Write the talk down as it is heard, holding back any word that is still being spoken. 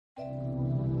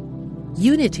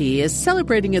Unity is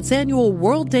celebrating its annual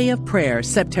World Day of Prayer,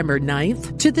 September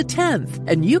 9th to the 10th,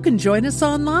 and you can join us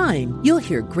online. You'll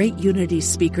hear great Unity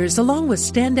speakers along with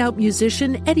standout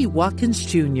musician Eddie Watkins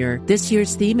Jr. This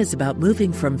year's theme is about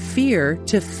moving from fear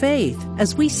to faith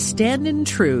as we stand in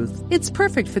truth. It's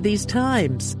perfect for these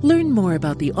times. Learn more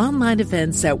about the online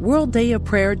events at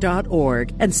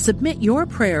worlddayofprayer.org and submit your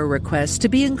prayer request to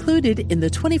be included in the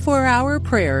 24-hour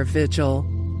prayer vigil.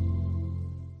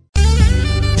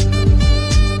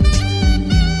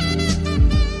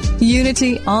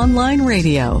 Unity Online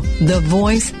Radio, the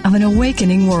voice of an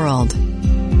awakening world.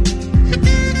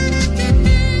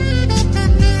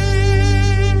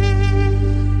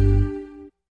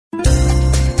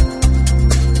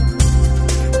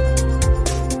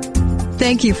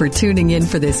 Thank you for tuning in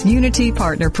for this Unity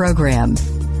Partner Program.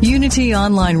 Unity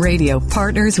Online Radio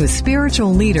partners with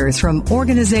spiritual leaders from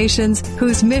organizations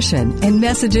whose mission and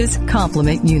messages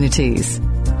complement Unity's.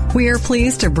 We are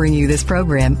pleased to bring you this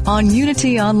program on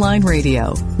Unity Online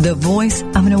Radio, the voice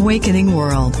of an awakening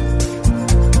world.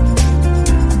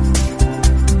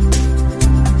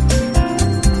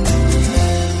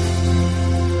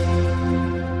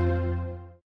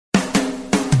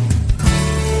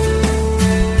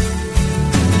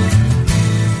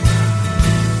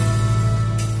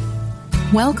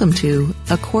 Welcome to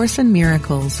A Course in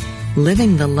Miracles,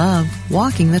 Living the Love,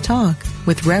 Walking the Talk,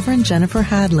 with Reverend Jennifer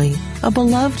Hadley, a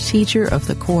beloved teacher of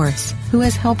the Course who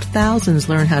has helped thousands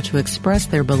learn how to express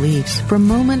their beliefs from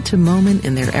moment to moment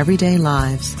in their everyday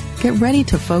lives. Get ready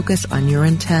to focus on your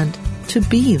intent to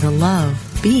be the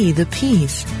love, be the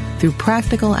peace, through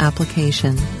practical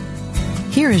application.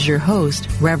 Here is your host,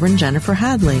 Reverend Jennifer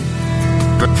Hadley.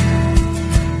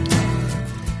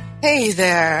 Hey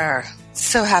there.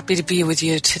 So happy to be with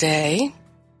you today,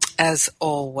 as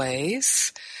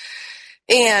always.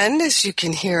 And as you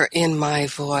can hear in my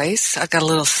voice, I got a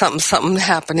little something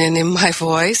happening in my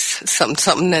voice,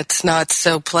 something that's not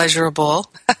so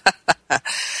pleasurable.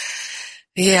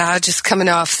 Yeah, just coming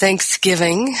off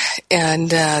Thanksgiving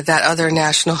and that other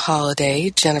national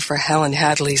holiday, Jennifer Helen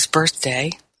Hadley's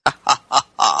birthday,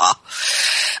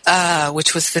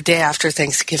 which was the day after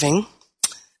Thanksgiving,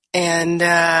 and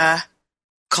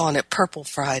calling it Purple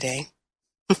Friday.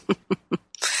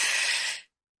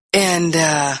 And,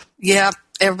 yeah,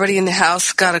 everybody in the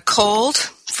house got a cold.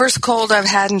 First cold I've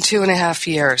had in 2.5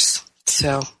 years.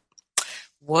 So,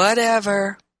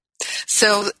 whatever.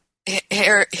 So,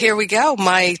 here we go.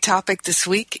 My topic this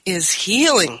week is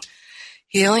healing.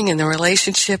 Healing and the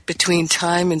relationship between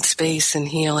time and space and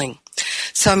healing.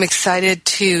 So, I'm excited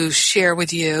to share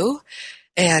with you.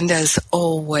 And as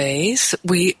always,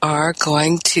 we are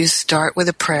going to start with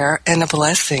a prayer and a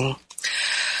blessing.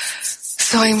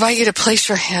 So I invite you to place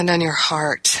your hand on your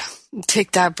heart.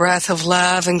 Take that breath of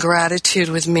love and gratitude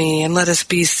with me, and let us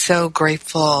be so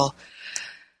grateful,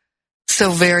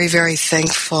 so very, very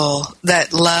thankful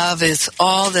that love is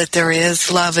all that there is.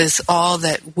 Love is all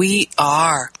that we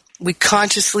are. We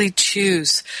consciously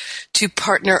choose to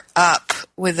partner up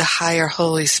with the higher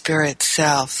Holy Spirit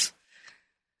self,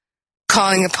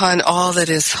 calling upon all that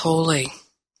is holy,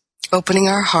 opening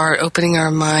our heart, opening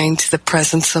our mind to the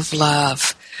presence of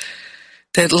love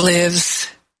that lives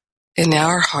in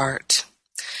our heart.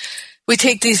 We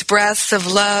take these breaths of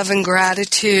love and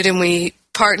gratitude and we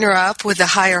partner up with the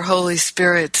higher Holy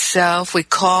Spirit self. We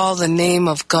call the name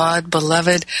of God,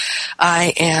 beloved,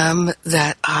 I am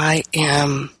that I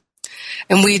am.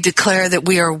 And we declare that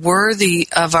we are worthy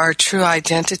of our true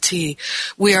identity.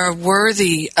 We are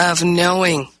worthy of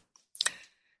knowing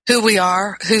who we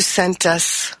are, who sent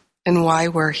us, and why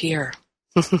we're here.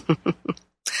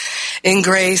 In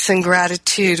grace and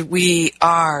gratitude, we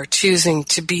are choosing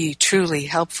to be truly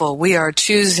helpful. We are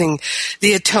choosing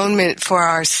the atonement for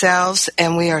ourselves,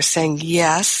 and we are saying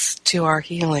yes to our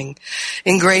healing.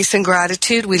 In grace and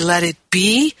gratitude, we let it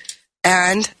be,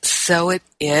 and so it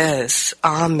is.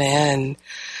 Amen.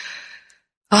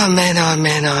 Amen,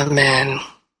 amen, amen.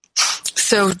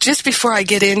 So just before I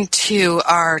get into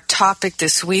our topic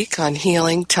this week on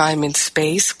healing, time, and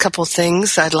space, a couple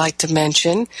things I'd like to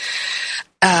mention.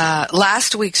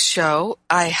 Last week's show,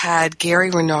 I had Gary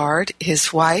Renard,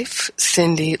 his wife,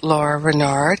 Cindy Laura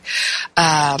Renard,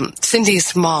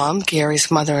 Cindy's mom, Gary's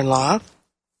mother-in-law,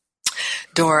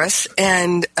 Doris,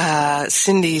 and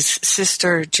Cindy's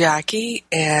sister, Jackie,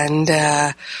 and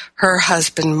her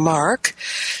husband, Mark.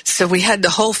 So we had the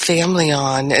whole family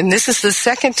on. And this is the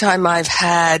second time I've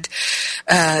had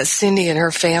Cindy and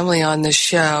her family on the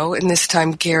show, and this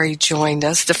time Gary joined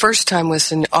us. The first time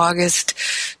was in August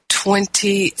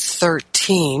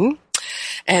 2013.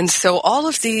 And so all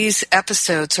of these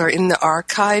episodes are in the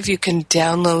archive. You can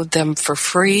download them for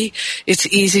free. It's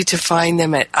easy to find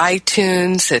them at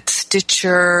iTunes, at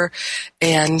Stitcher,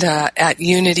 and at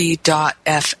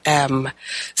unity.fm.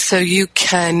 So you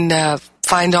can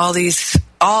find all these.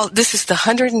 This is the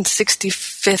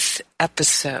 165th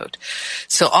episode.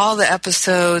 So all the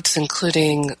episodes,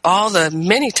 including all the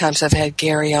many times I've had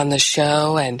Gary on the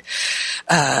show, and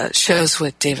shows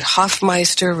with David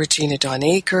Hoffmeister, Regina Dawn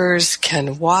Akers,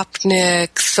 Ken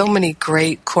Wapnick, so many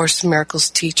great Course in Miracles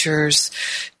teachers,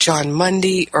 John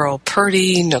Mundy, Earl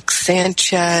Purdy, Nook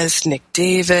Sanchez, Nick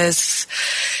Davis,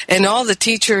 and all the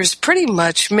teachers, pretty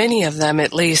much many of them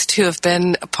at least, who have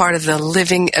been a part of the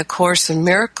Living A Course in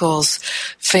Miracles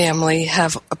family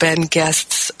have been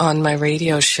guests on my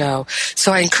radio show.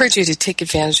 So I encourage you to take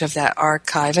advantage of that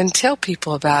archive and tell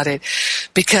people about it,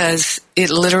 because it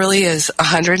literally is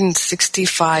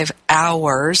 165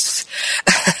 hours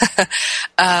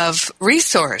of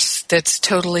resource that's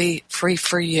totally free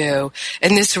for you.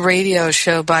 And this radio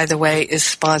show, by the way, is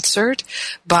sponsored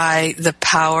by the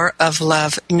Power of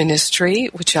Love Ministry,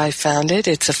 which I founded.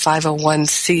 It's a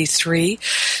 501c3.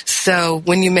 So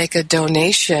when you make a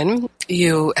donation,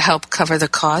 you help cover the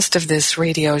cost of this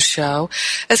radio show,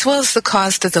 as well as the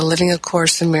cost of the Living A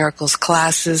Course in Miracles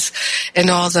classes and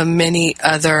all the many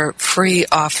other free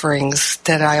offerings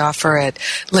that I offer at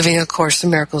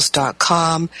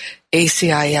livingacourseinmiracles.com,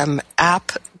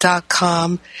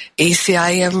 ACIMapp.com,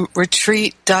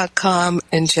 ACIMretreat.com,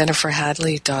 and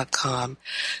JenniferHadley.com.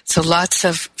 So lots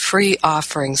of free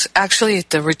offerings. Actually, at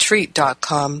the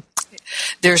retreat.com,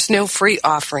 there's no free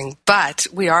offering, but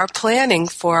we are planning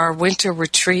for our winter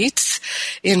retreats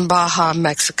in Baja,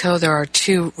 Mexico. There are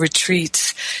 2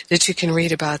 retreats that you can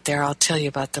read about there. I'll tell you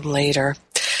about them later.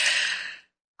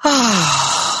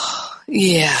 Oh,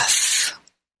 yes.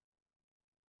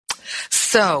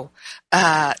 So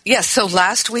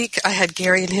last week I had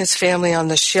Gary and his family on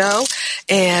the show,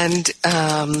 and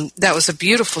that was a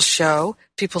beautiful show.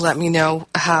 People let me know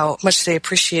how much they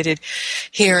appreciated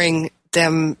hearing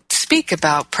them speak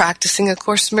about practicing A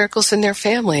Course in Miracles in their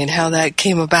family and how that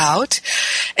came about.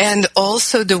 And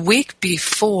also the week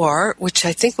before, which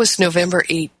I think was November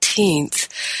 18th,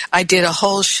 I did a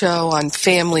whole show on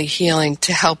family healing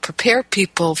to help prepare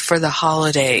people for the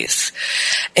holidays.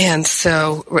 And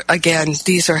so, again,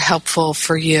 these are helpful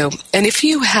for you. And if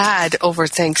you had over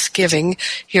Thanksgiving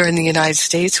here in the United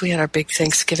States, we had our big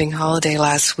Thanksgiving holiday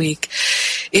last week.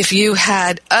 If you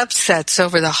had upsets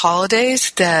over the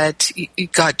holidays that you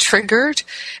got triggered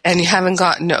and you haven't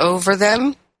gotten over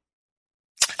them,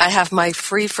 I have my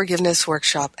free forgiveness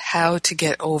workshop, How to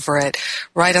Get Over It,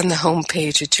 right on the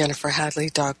homepage at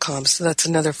JenniferHadley.com. So that's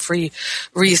another free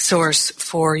resource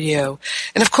for you.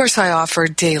 And of course, I offer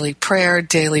daily prayer,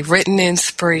 daily written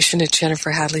inspiration at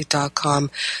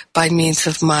JenniferHadley.com by means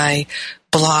of my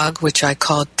blog, which I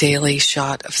call Daily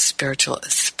Shot of Spiritual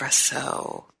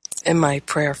Espresso, and my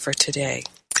prayer for today.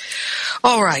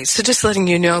 All right, so just letting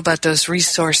you know about those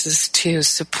resources to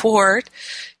support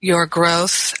your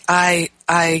growth. I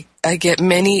get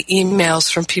many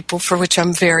emails from people for which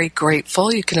I'm very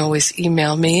grateful. You can always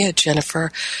email me at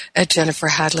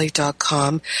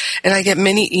jennifer@jenniferhadley.com. And I get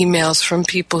many emails from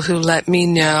people who let me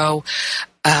know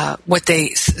what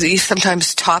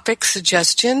sometimes topic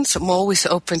suggestions. I'm always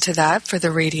open to that for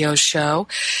the radio show.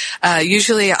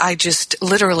 Usually I just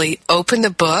literally open the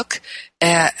book,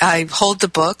 I hold the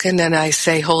book, and then I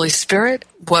say, Holy Spirit,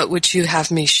 what would you have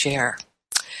me share?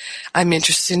 I'm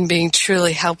interested in being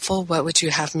truly helpful. What would you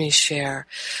have me share?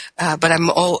 But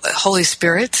Holy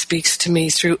Spirit speaks to me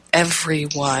through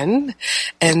everyone.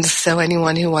 And so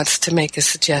anyone who wants to make a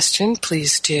suggestion,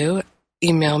 please do.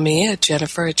 Email me at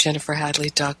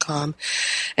jennifer@jenniferhadley.com.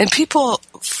 And people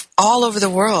all over the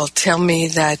world tell me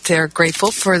that they're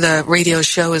grateful for the radio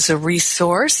show as a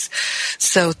resource.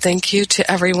 So thank you to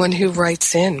everyone who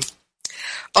writes in.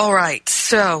 All right,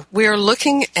 so we're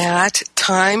looking at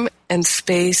time and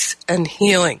space and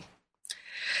healing.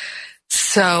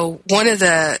 So one of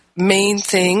the main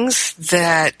things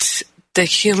that the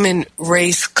human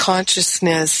race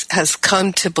consciousness has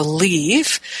come to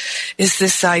believe is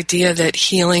this idea that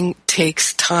healing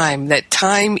takes time, that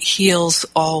time heals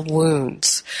all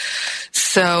wounds.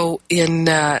 So in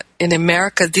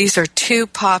America, these are 2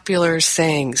 popular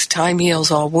sayings: time heals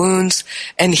all wounds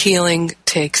and healing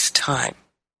takes time.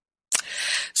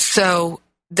 So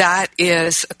that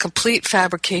is a complete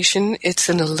fabrication. It's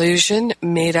an illusion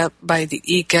made up by the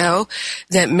ego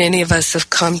that many of us have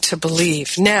come to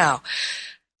believe. Now,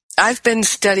 I've been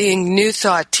studying New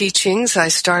Thought teachings. I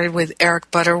started with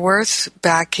Eric Butterworth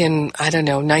back in,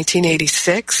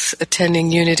 1986,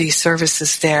 attending Unity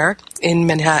services there in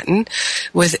Manhattan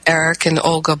with Eric and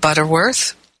Olga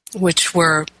Butterworth, which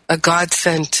were a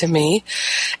godsend to me.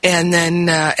 And then,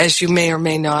 as you may or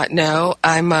may not know,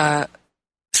 I'm a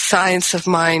Science of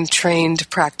Mind trained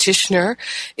practitioner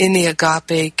in the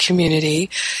Agape community,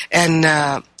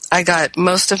 and I got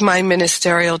most of my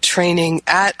ministerial training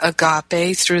at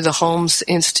Agape through the Holmes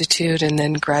Institute, and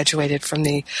then graduated from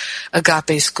the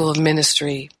Agape School of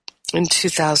Ministry in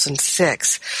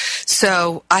 2006.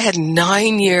 So I had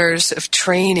 9 years of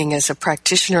training as a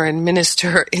practitioner and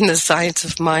minister in the Science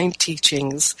of Mind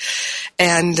teachings.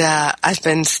 And I've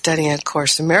been studying A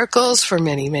Course in Miracles for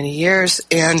many, many years.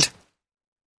 And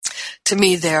to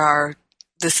me,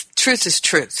 this truth is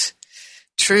truth.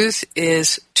 Truth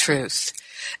is truth.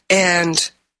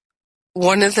 And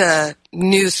one of the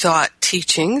New Thought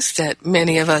teachings that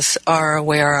many of us are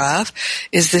aware of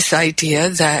is this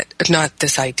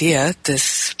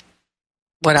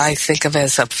what I think of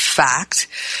as a fact,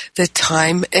 that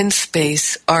time and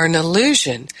space are an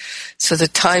illusion. So the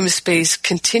time-space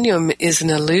continuum is an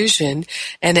illusion,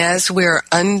 and as we're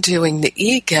undoing the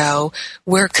ego,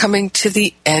 we're coming to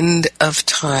the end of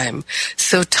time.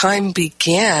 So time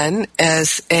began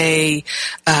as a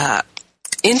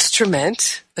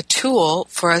instrument, a tool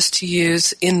for us to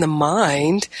use in the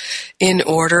mind in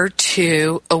order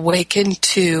to awaken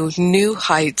to new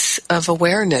heights of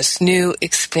awareness, new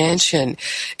expansion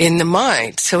in the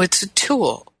mind. So it's a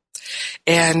tool.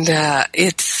 And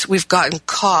we've gotten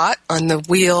caught on the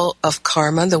wheel of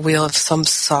karma, the wheel of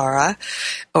samsara,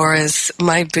 or as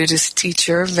my Buddhist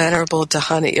teacher, Venerable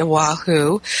Dhyana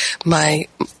Ywahoo,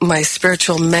 my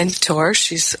spiritual mentor,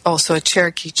 she's also a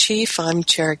Cherokee chief, I'm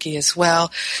Cherokee as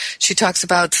well. She talks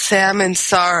about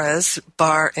Samsara's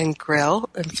bar and grill,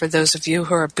 and for those of you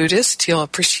who are Buddhist, you'll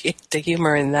appreciate the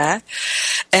humor in that.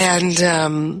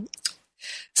 And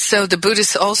so the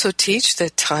Buddhists also teach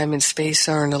that time and space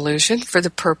are an illusion for the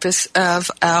purpose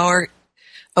of our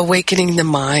awakening the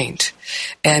mind,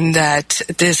 and that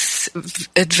this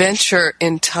adventure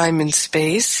in time and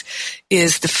space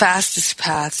is the fastest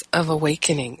path of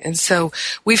awakening. And so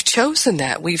we've chosen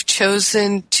that. We've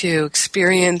chosen to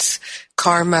experience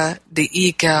karma, the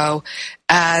ego,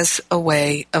 as a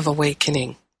way of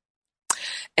awakening.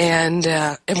 And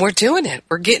we're doing it.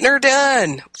 We're getting her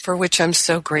done, for which I'm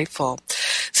so grateful.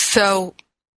 So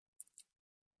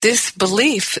this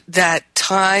belief that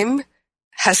time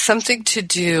has something to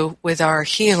do with our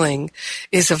healing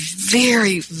is a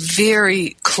very,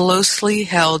 very closely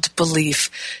held belief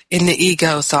in the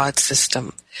ego thought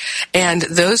system. And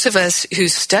those of us who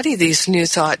study these New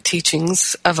Thought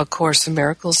teachings of A Course in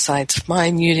Miracles, Science of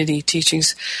Mind, Unity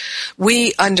teachings,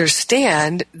 we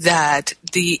understand that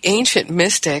the ancient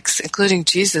mystics, including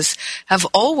Jesus, have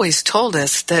always told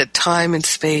us that time and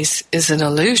space is an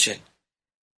illusion.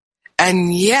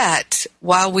 And yet,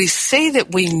 while we say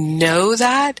that we know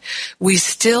that, we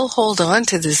still hold on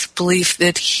to this belief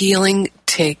that healing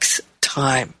takes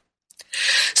time.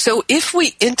 So if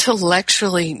we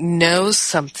intellectually know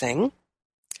something,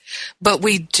 but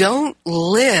we don't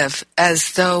live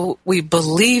as though we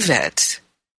believe it,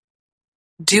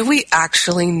 do we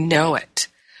actually know it?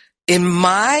 In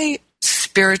my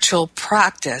spiritual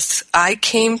practice, I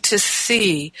came to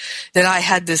see that I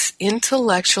had this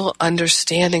intellectual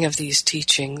understanding of these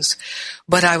teachings,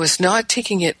 but I was not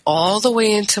taking it all the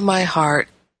way into my heart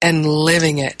and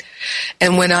living it.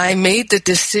 And when I made the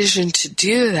decision to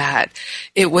do that,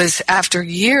 it was after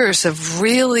years of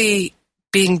really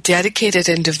being dedicated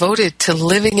and devoted to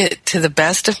living it to the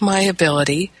best of my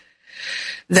ability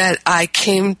that I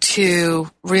came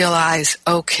to realize,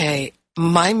 okay,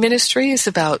 my ministry is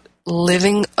about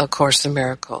living A Course in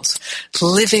Miracles,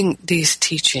 living these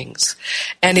teachings.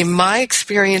 And in my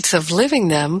experience of living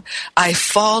them, I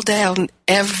fall down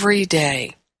every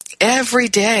day. Every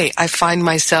day I find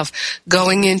myself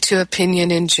going into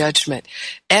opinion and judgment.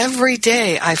 Every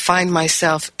day I find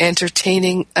myself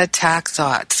entertaining attack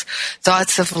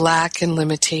thoughts of lack and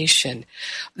limitation.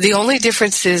 The only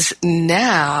difference is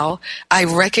now I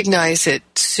recognize it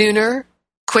sooner,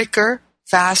 quicker,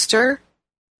 faster,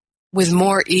 with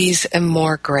more ease and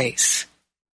more grace.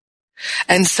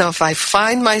 And so if I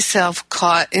find myself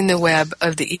caught in the web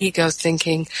of the ego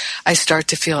thinking, I start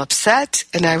to feel upset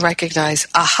and I recognize,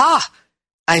 aha,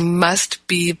 I must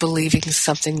be believing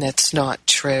something that's not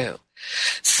true.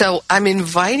 So I'm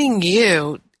inviting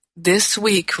you this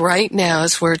week, right now,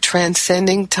 as we're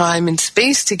transcending time and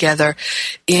space together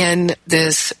in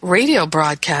this radio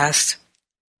broadcast,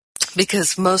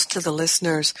 because most of the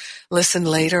listeners listen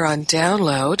later on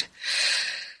download,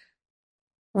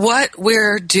 what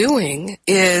we're doing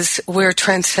is we're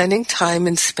transcending time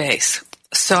and space.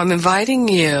 So I'm inviting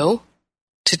you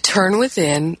to turn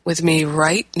within with me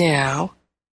right now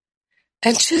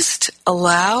and just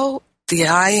allow the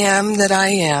I am that I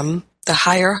am, the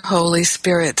higher Holy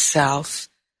Spirit self,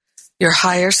 your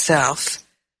higher self,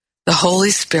 the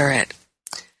Holy Spirit,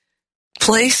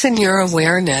 place in your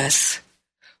awareness,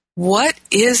 what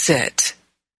is it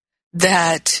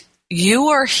that you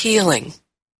are healing,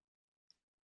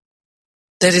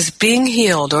 that is being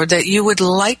healed, or that you would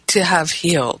like to have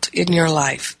healed in your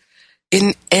life,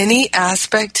 in any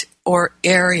aspect or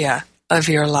area of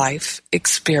your life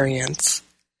experience,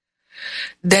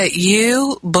 that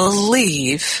you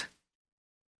believe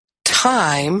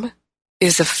time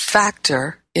is a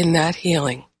factor in that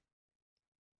healing.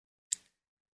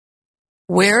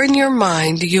 Where in your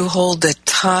mind do you hold that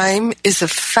time is a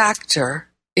factor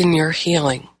in your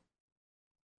healing?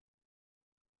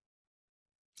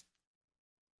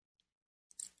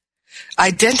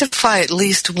 Identify at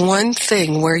least one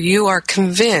thing where you are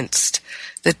convinced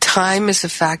that time is a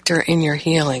factor in your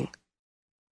healing.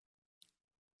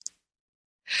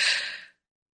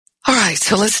 All right,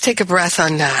 so let's take a breath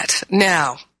on that.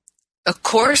 Now, A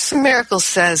Course in Miracles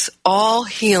says all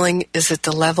healing is at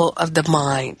the level of the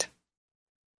mind.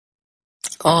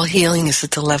 All healing is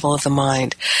at the level of the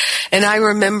mind. And I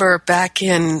remember back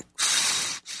in,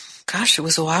 gosh, it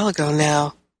was a while ago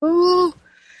now. Ooh,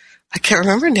 I can't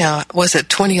remember now. Was it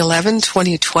 2011,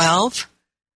 2012?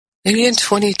 Maybe in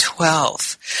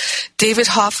 2012. David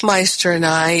Hoffmeister and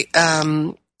I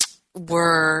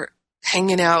were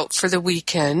hanging out for the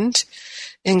weekend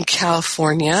in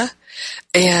California,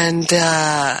 and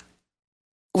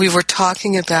we were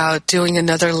talking about doing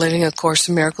another Living A Course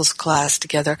in Miracles class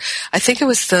together. I think it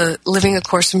was the Living A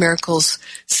Course in Miracles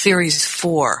Series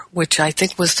 4, which I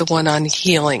think was the one on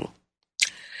healing.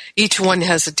 Each one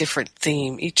has a different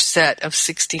theme. Each set of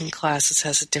 16 classes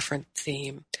has a different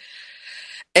theme.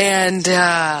 And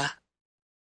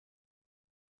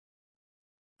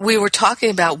we were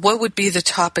talking about what would be the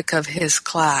topic of his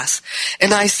class.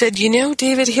 And I said, you know,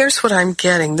 David, here's what I'm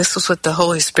getting. This was what the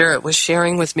Holy Spirit was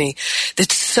sharing with me,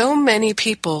 that so many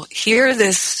people hear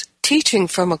this teaching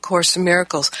from A Course in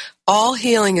Miracles. All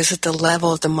healing is at the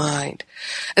level of the mind.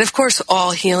 And of course,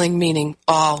 all healing meaning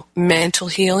all mental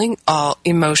healing, all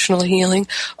emotional healing,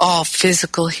 all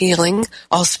physical healing,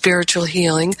 all spiritual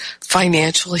healing,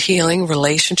 financial healing,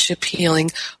 relationship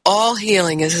healing. All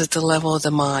healing is at the level of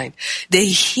the mind. They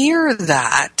hear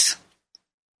that,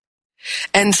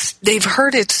 and they've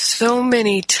heard it so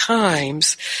many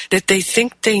times that they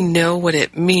think they know what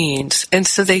it means. And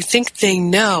so they think they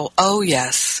know, oh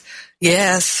yes,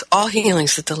 all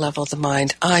healing's at the level of the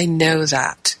mind. I know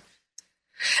that.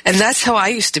 And that's how I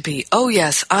used to be. Oh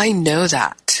yes, I know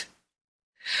that.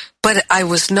 But I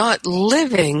was not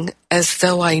living as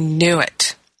though I knew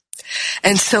it.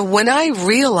 And so when I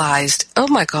realized, oh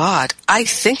my God, I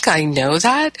think I know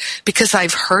that because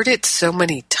I've heard it so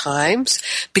many times,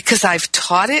 because I've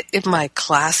taught it in my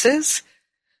classes,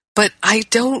 but I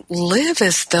don't live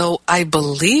as though I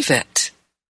believe it.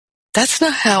 That's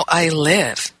not how I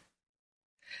live.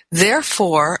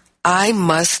 Therefore, I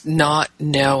must not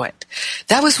know it.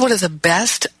 That was one of the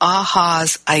best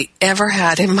ahas I ever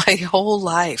had in my whole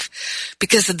life.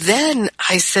 Because then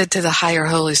I said to the higher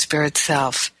Holy Spirit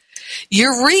self,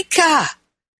 Eureka!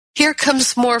 Here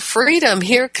comes more freedom.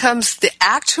 Here comes the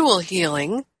actual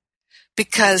healing.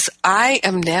 Because I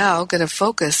am now going to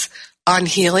focus on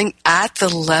healing at the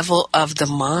level of the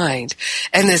mind.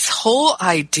 And this whole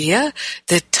idea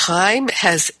that time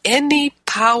has any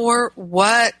power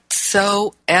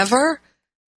whatsoever,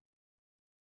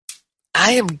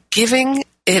 I am giving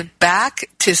it back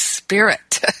to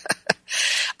spirit.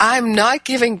 I'm not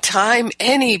giving time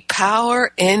any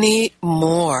power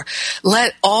anymore.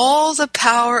 Let all the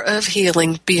power of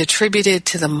healing be attributed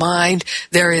to the mind.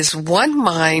 There is one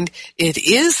mind. It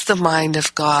is the mind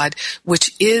of God,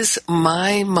 which is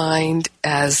my mind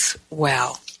as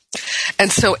well.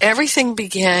 And so everything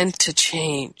began to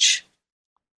change.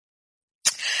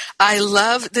 I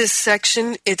love this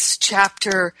section. It's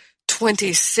chapter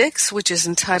 26, which is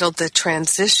entitled The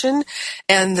Transition,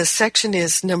 and the section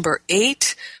is number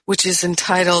 8, which is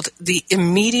entitled The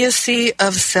Immediacy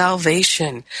of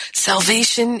Salvation.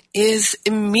 Salvation is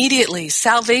immediately.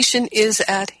 Salvation is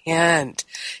at hand.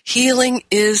 Healing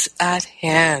is at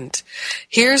hand.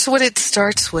 Here's what it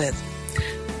starts with.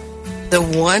 The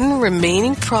one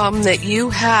remaining problem that you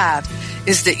have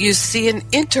is that you see an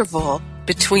interval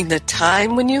between the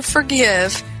time when you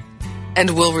forgive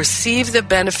and will receive the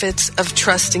benefits of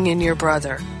trusting in your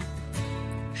brother.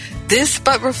 This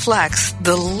but reflects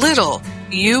the little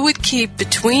that you would keep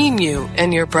between you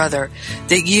and your brother,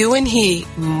 that you and he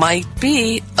might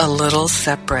be a little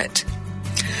separate.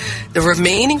 The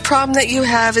remaining problem that you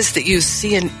have is that you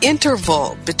see an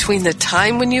interval between the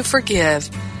time when you forgive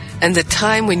and the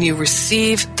time when you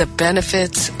receive the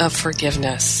benefits of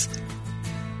forgiveness.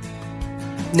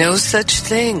 No such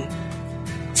thing.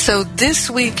 So this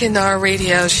week in our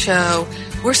radio show,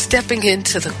 we're stepping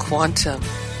into the quantum.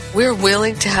 We're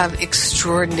willing to have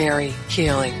extraordinary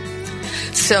healing.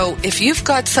 So if you've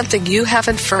got something you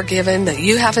haven't forgiven, that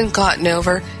you haven't gotten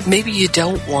over, maybe you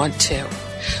don't want to.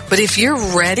 But if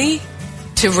you're ready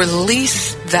to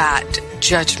release that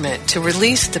judgment, to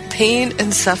release the pain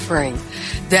and suffering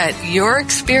that you're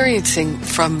experiencing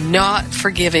from not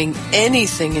forgiving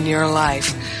anything in your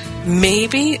life,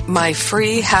 maybe my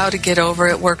free How to Get Over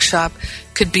It workshop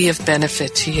could be of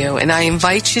benefit to you. And I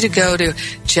invite you to go to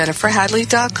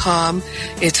jenniferhadley.com.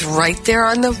 It's right there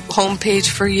on the homepage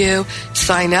for you.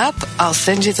 Sign up. I'll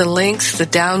send you the links, the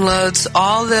downloads,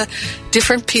 all the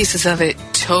different pieces of it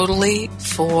totally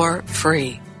for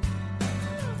free.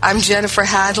 I'm Jennifer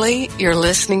Hadley. You're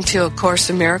listening to A Course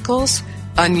in Miracles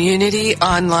on Unity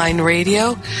Online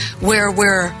Radio, where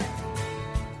we're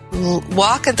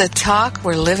walking the talk,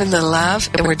 we're living the love,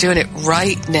 and we're doing it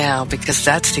right now because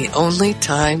that's the only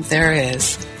time there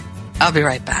is. I'll be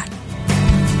right back.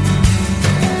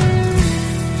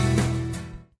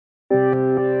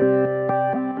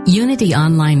 Unity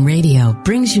Online Radio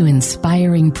brings you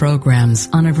inspiring programs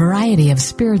on a variety of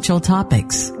spiritual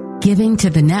topics. Giving to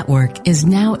the network is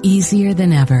now easier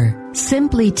than ever.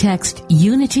 Simply text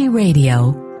Unity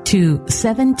Radio to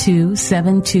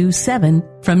 72727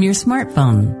 from your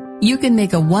smartphone. You can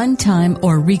make a one-time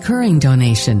or recurring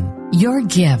donation. Your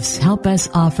gifts help us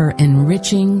offer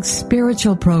enriching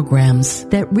spiritual programs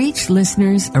that reach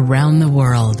listeners around the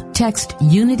world. Text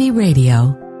Unity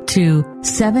Radio to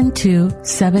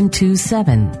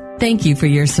 72727. Thank you for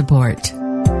your support.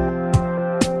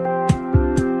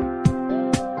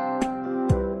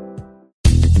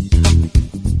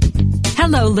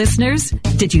 Hello, listeners.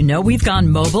 Did you know we've gone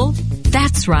mobile?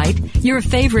 That's right. Your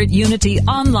favorite Unity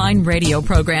online radio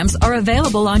programs are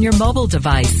available on your mobile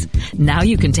device. Now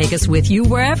you can take us with you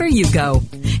wherever you go.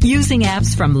 Using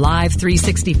apps from Live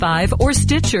 365 or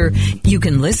Stitcher, you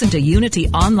can listen to Unity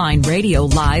Online Radio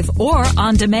live or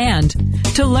on demand.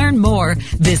 To learn more,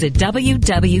 visit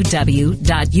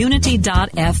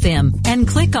www.unity.fm and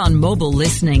click on Mobile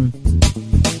Listening.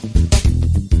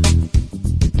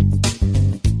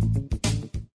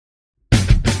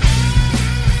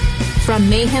 From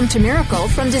mayhem to miracle,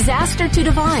 from disaster to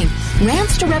divine,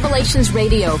 Rants to Revelations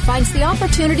Radio finds the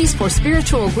opportunities for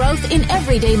spiritual growth in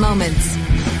everyday moments.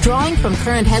 Drawing from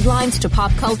current headlines to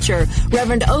pop culture,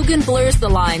 Reverend Ogun blurs the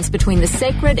lines between the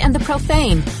sacred and the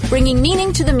profane, bringing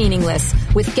meaning to the meaningless,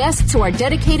 with guests who are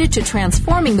dedicated to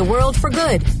transforming the world for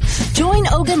good. Join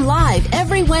Ogun live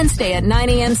every Wednesday at 9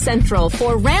 a.m. Central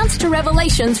for Rants to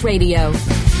Revelations Radio.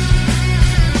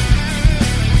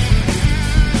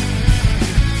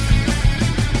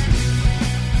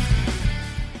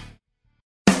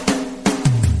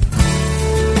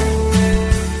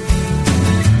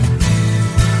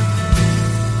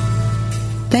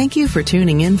 Thank you for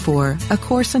tuning in for A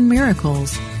Course in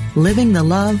Miracles, Living the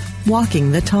Love,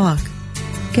 Walking the Talk.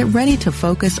 Get ready to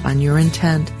focus on your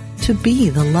intent to be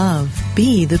the love,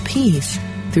 be the peace,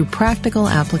 through practical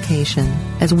application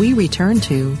as we return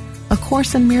to A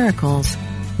Course in Miracles,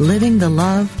 Living the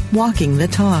Love, Walking the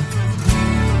Talk.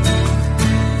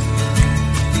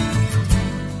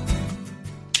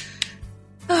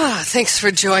 Thanks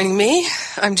for joining me.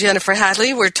 I'm Jennifer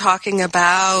Hadley. We're talking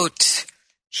about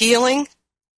healing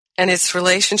and its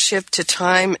relationship to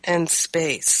time and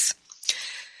space.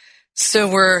 So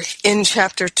we're in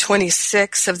chapter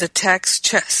 26 of the text,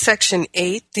 section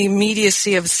 8, the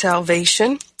immediacy of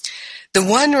salvation. The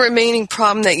one remaining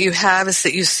problem that you have is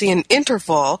that you see an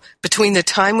interval between the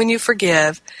time when you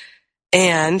forgive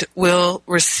and will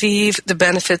receive the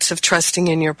benefits of trusting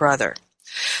in your brother.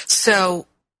 So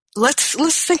let's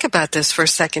think about this for a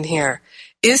second here.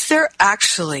 Is there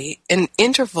actually an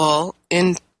interval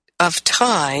of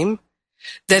time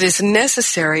that is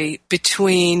necessary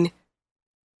between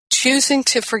choosing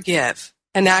to forgive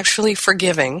and actually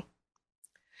forgiving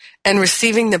and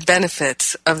receiving the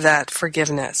benefits of that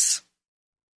forgiveness?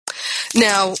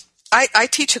 Now, I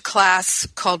teach a class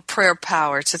called Prayer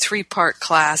Power. It's a 3-part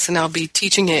class, and I'll be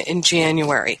teaching it in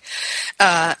January.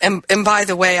 And by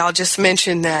the way, I'll just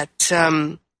mention that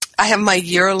I have my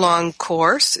year-long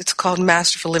course. It's called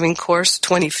Masterful Living Course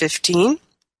 2015.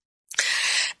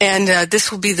 And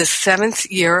this will be the 7th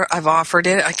year I've offered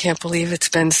it. I can't believe it's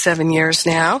been 7 years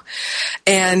now.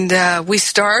 And we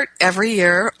start every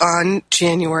year on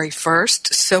January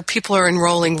 1st, so people are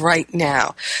enrolling right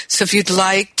now. So if you'd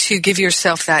like to give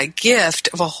yourself that gift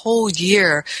of a whole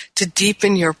year to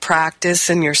deepen your practice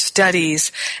and your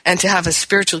studies and to have a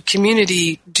spiritual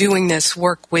community doing this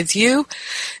work with you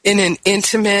in an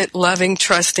intimate, loving,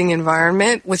 trusting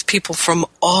environment with people from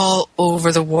all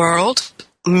over the world,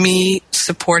 me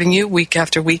supporting you week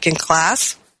after week in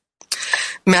class,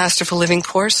 Masterful Living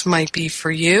course might be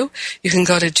for you. You can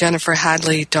go to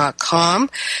jenniferhadley.com,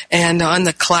 and on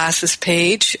the classes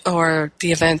page or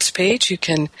the events page, you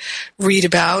can read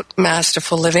about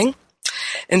Masterful Living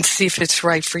and see if it's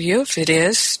right for you. If it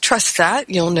is, trust that.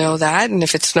 You'll know that. And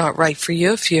if it's not right for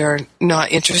you, if you're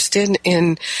not interested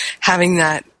in having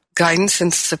that guidance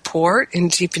and support in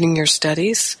deepening your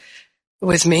studies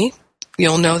with me,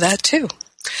 you'll know that too.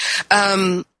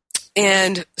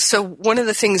 And so one of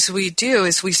the things we do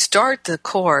is we start the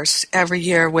course every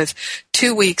year with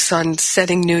 2 weeks on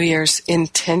setting New Year's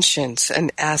intentions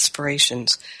and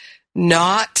aspirations,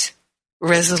 not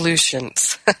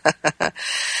resolutions.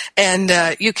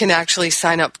 And you can actually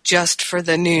sign up just for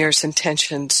the New Year's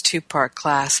intentions 2-part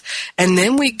class. And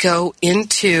then we go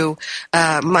into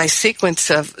my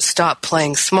sequence of stop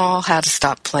playing small, how to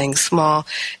stop playing small,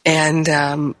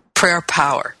 and prayer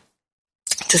power,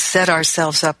 to set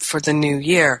ourselves up for the new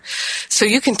year. So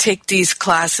you can take these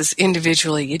classes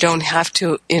individually. You don't have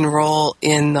to enroll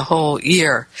in the whole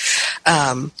year.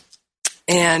 I'm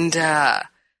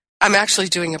actually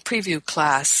doing a preview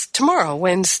class tomorrow,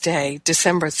 Wednesday,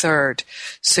 December 3rd.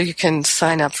 So you can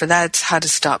sign up for that. It's how to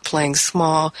stop playing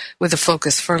small, with a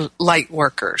focus for light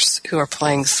workers who are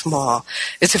playing small.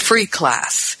 It's a free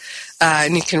class.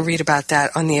 And you can read about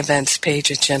that on the events page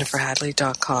at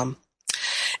jenniferhadley.com.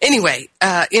 Anyway,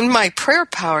 in my prayer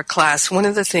power class, one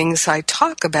of the things I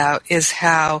talk about is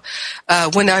how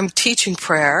when I'm teaching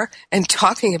prayer and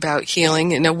talking about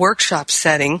healing in a workshop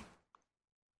setting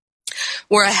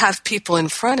where I have people in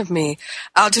front of me,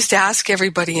 I'll just ask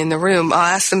everybody in the room, I'll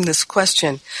ask them this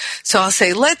question. So I'll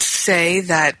say, let's say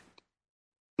that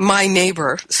my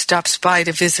neighbor stops by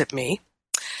to visit me,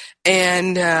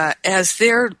 and as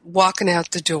they're walking out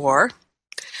the door,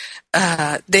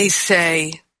 they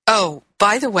say, "Oh,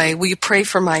 by the way, will you pray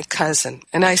for my cousin?"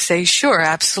 And I say, "Sure,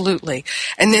 absolutely."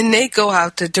 And then they go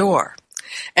out the door.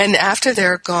 And after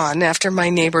they're gone, after my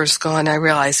neighbor's gone, I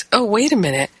realize, oh, wait a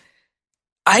minute.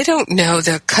 I don't know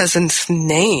the cousin's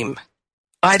name.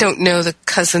 I don't know the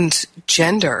cousin's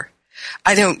gender.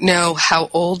 I don't know how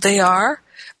old they are.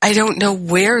 I don't know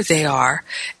where they are.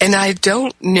 And I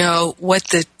don't know what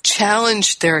the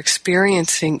challenge they're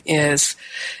experiencing is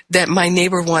that my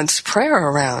neighbor wants prayer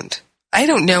around. I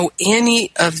don't know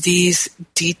any of these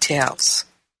details.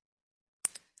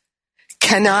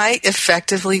 Can I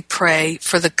effectively pray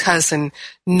for the cousin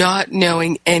not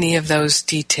knowing any of those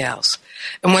details?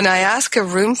 And when I ask a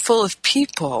room full of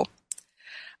people,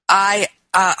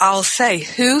 I'll say,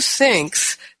 who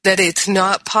thinks that it's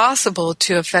not possible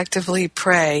to effectively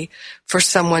pray for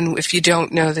someone if you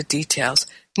don't know the details?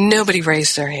 Nobody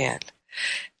raised their hand.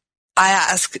 I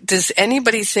ask, does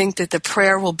anybody think that the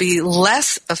prayer will be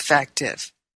less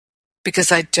effective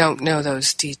because I don't know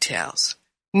those details?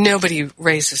 Nobody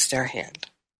raises their hand.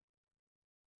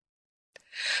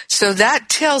 So that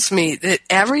tells me that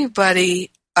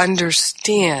everybody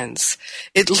understands,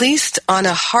 at least on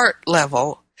a heart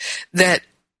level, that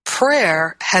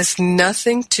prayer has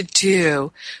nothing to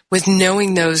do with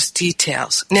knowing those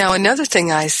details. Now, another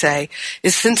thing I say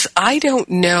is, since I don't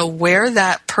know where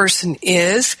that person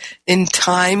is in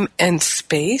time and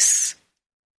space,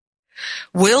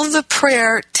 will the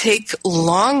prayer take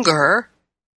longer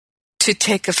to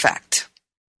take effect?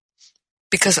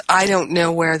 Because I don't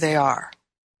know where they are.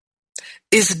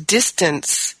 Is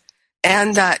distance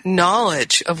and that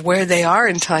knowledge of where they are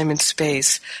in time and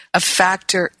space a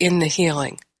factor in the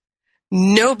healing?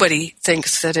 Nobody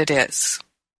thinks that it is.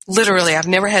 Literally, I've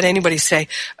never had anybody say,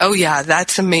 oh yeah,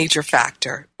 that's a major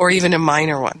factor, or even a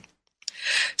minor one.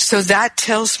 So that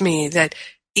tells me that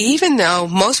even though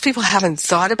most people haven't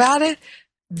thought about it,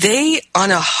 they,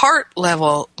 on a heart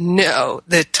level, know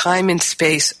that time and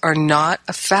space are not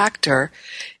a factor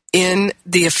in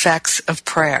the effects of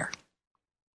prayer.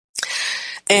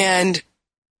 And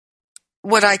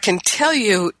what I can tell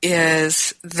you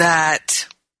is that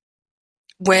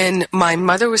when my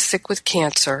mother was sick with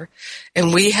cancer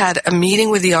and we had a meeting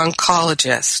with the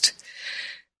oncologist,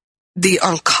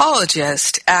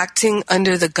 acting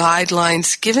under the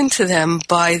guidelines given to them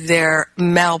by their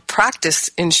malpractice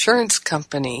insurance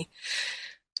company,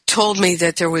 told me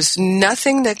that there was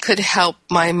nothing that could help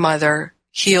my mother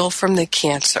heal from the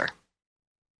cancer.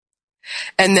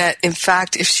 And that, in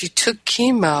fact, if she took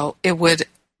chemo, it would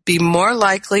be more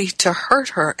likely to hurt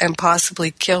her and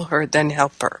possibly kill her than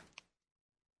help her,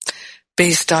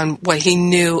 based on what he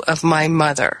knew of my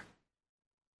mother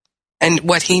and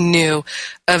what he knew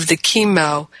of the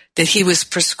chemo that he was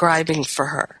prescribing for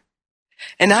her.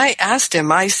 And I asked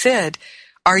him, I said,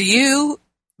 are you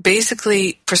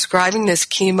basically prescribing this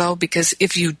chemo because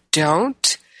if you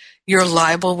don't, you're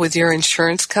liable with your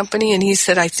insurance company? And he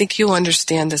said, I think you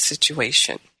understand the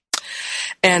situation.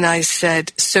 And I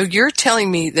said, so you're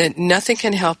telling me that nothing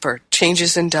can help her,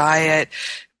 changes in diet,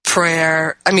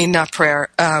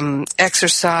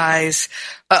 exercise.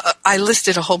 I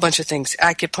listed a whole bunch of things,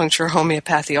 acupuncture,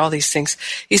 homeopathy, all these things.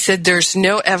 He said, there's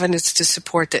no evidence to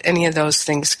support that any of those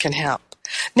things can help.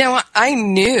 Now, I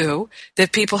knew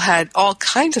that people had all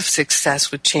kinds of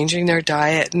success with changing their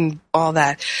diet and all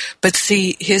that. But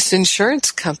see, his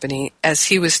insurance company, as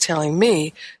he was telling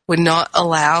me, would not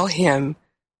allow him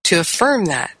to affirm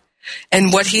that.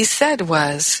 And what he said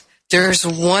was, there's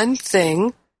one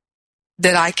thing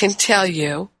that I can tell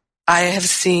you I have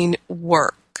seen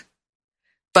work,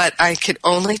 but I can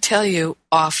only tell you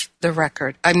off the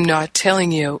record. I'm not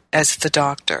telling you as the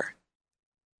doctor.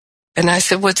 And I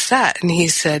said, what's that? And he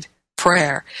said,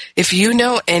 prayer. If you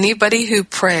know anybody who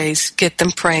prays, get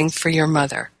them praying for your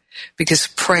mother, because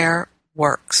prayer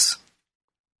works.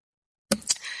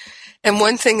 And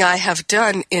one thing I have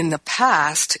done in the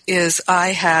past is I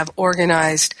have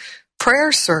organized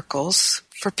prayer circles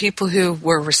for people who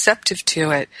were receptive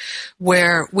to it,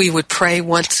 where we would pray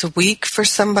once a week for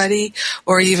somebody,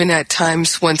 or even at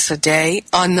times once a day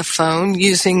on the phone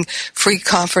using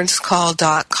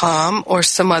freeconferencecall.com or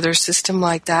some other system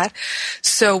like that.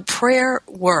 So prayer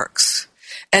works.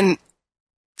 And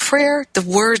prayer, the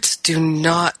words do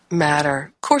not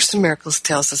matter. Course in Miracles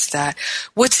tells us that.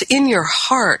 What's in your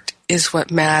heart is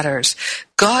what matters.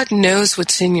 God knows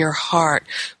what's in your heart.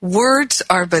 Words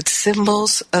are but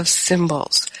symbols of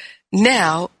symbols.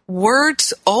 Now,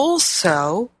 words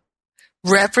also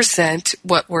represent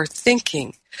what we're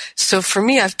thinking. So for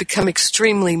me, I've become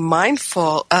extremely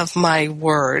mindful of my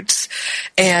words.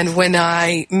 And when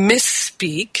I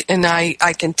misspeak, and I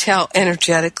can tell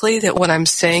energetically that what I'm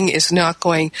saying is not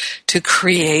going to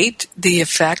create the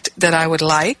effect that I would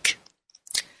like,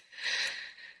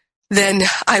 then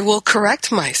I will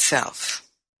correct myself.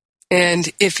 And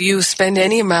if you spend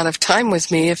any amount of time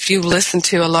with me, if you listen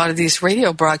to a lot of these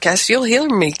radio broadcasts, you'll hear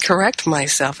me correct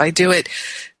myself. I do it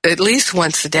at least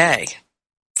once a day,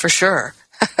 for sure.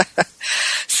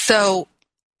 So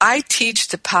I teach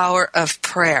the power of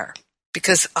prayer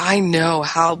because I know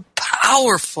how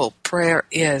powerful prayer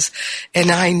is.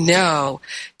 And I know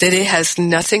that it has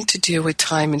nothing to do with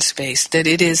time and space, that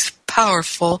it is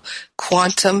powerful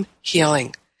quantum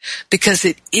healing. Because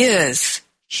it is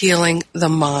healing the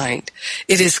mind.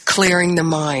 It is clearing the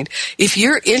mind. If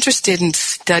you're interested in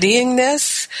studying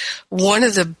this, one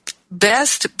of the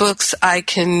best books I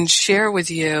can share with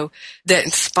you that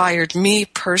inspired me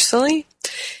personally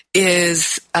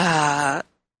is the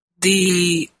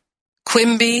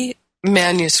Quimby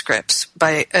manuscripts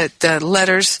by the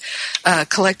letters,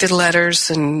 collected letters,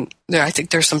 and I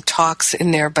think there's some talks in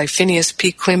there by Phineas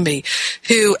P. Quimby,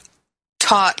 who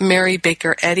taught Mary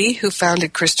Baker Eddy, who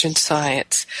founded Christian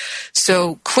Science.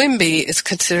 So Quimby is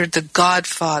considered the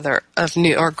godfather of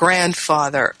new, or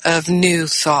grandfather of New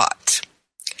Thought.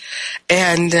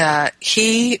 And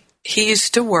he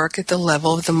used to work at the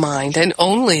level of the mind, and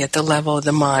only at the level of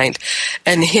the mind.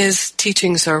 And his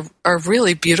teachings are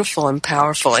really beautiful and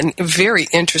powerful and very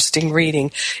interesting reading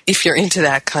if you're into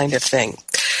that kind of thing.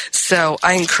 So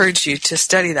I encourage you to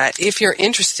study that if you're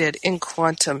interested in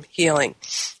quantum healing.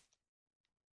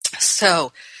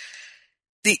 So,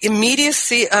 the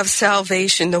immediacy of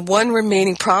salvation, the one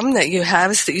remaining problem that you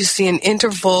have is that you see an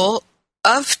interval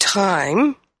of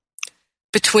time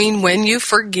between when you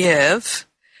forgive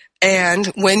and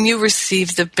when you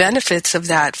receive the benefits of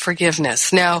that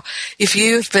forgiveness. Now, if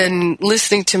you've been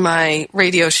listening to my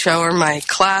radio show or my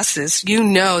classes, you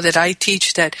know that I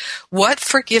teach that what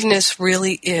forgiveness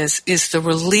really is the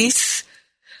release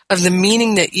of the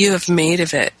meaning that you have made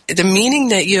of it. The meaning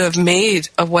that you have made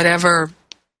of whatever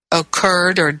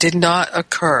occurred or did not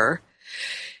occur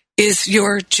is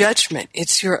your judgment.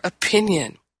 It's your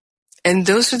opinion. And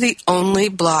those are the only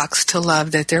blocks to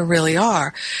love that there really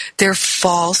are. They're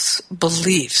false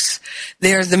beliefs.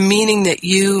 They're the meaning that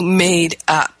you made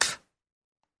up.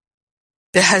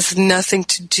 That has nothing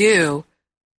to do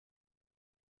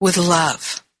with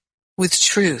love, with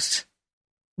truth,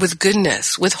 with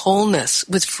goodness, with wholeness,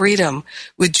 with freedom,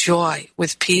 with joy,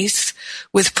 with peace,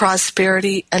 with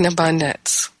prosperity and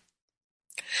abundance.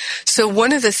 So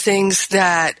one of the things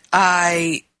that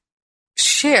I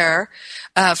share,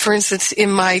 for instance,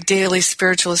 in my daily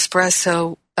Spiritual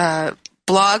Espresso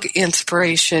blog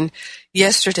inspiration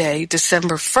yesterday,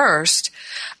 December 1st,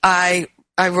 I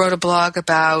wrote a blog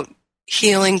about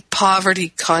healing poverty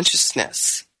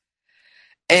consciousness.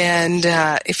 And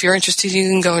if you're interested, you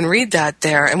can go and read that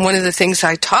there. And one of the things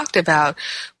I talked about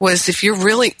was if you're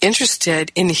really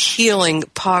interested in healing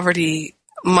poverty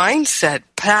mindset,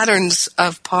 patterns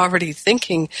of poverty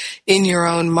thinking in your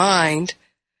own mind,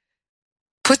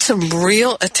 put some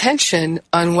real attention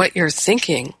on what you're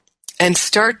thinking and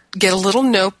get a little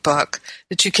notebook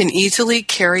that you can easily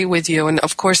carry with you. And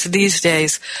of course, these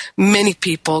days, many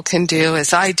people can do,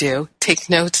 as I do, take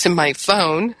notes in my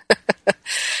phone.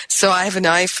 So I have an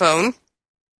iPhone.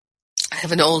 I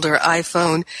have an older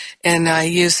iPhone, and I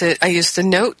use it. I use the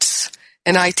notes,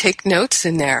 and I take notes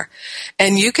in there.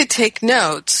 And you could take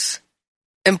notes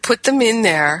and put them in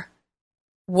there.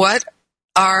 What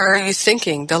are you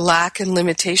thinking? The lack and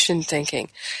limitation thinking.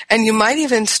 And you might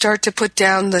even start to put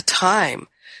down the time.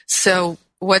 So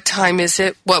what time is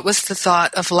it? What was the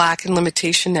thought of lack and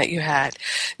limitation that you had?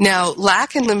 Now,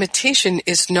 lack and limitation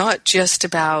is not just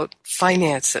about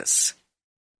finances.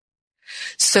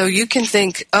 So you can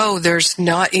think, oh, there's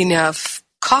not enough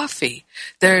coffee.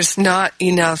 There's not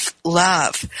enough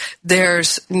love.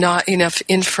 There's not enough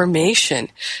information.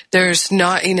 There's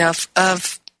not enough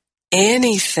of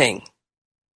anything.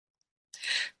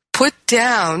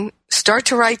 Start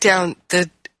to write down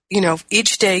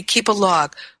each day, keep a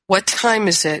log. What time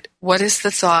is it? What is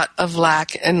the thought of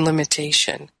lack and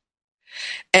limitation?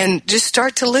 And just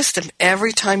start to list them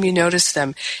every time you notice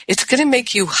them. It's going to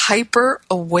make you hyper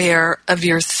aware of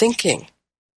your thinking,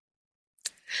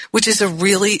 which is a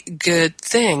really good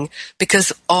thing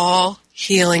because all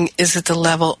healing is at the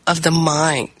level of the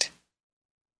mind.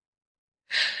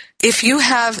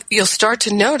 You'll start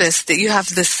to notice that you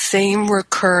have the same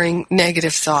recurring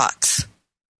negative thoughts,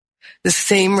 the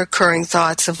same recurring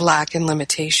thoughts of lack and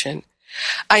limitation.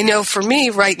 I know for me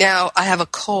right now, I have a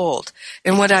cold,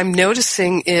 and what I'm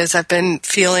noticing is I've been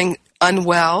feeling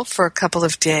unwell for a couple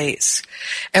of days.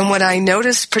 And what I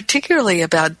noticed particularly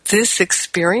about this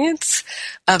experience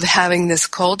of having this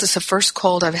cold, it's the first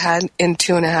cold I've had in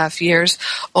 2.5 years,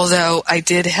 although I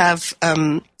did have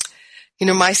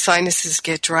my sinuses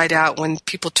get dried out when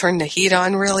people turn the heat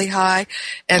on really high.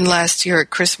 And last year at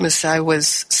Christmas, I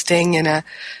was staying in a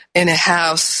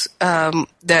house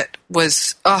that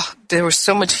was, there was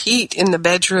so much heat in the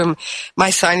bedroom.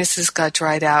 My sinuses got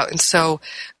dried out. And so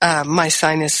my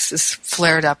sinuses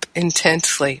flared up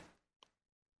intensely.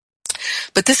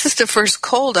 But this is the first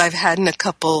cold I've had in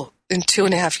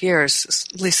 2.5 years,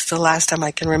 at least the last time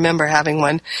I can remember having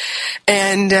one.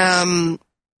 And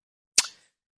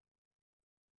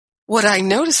what I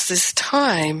noticed this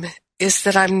time is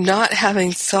that I'm not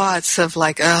having thoughts of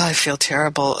like, I feel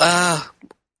terrible.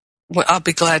 I'll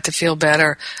be glad to feel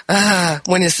better.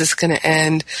 When is this going to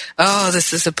end?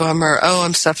 This is a bummer.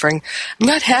 I'm suffering. I'm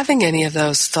not having any of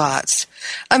those thoughts.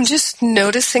 I'm just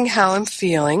noticing how I'm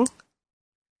feeling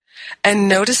and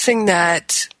noticing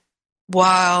that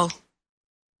while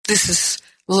this is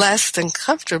less than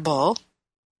comfortable,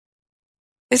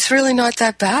 it's really not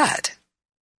that bad.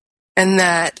 And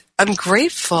that I'm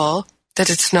grateful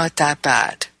that it's not that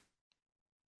bad.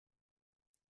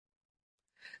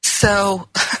 So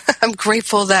I'm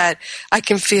grateful that I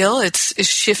can feel it's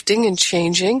shifting and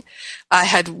changing. I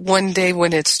had one day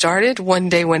when it started, one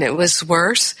day when it was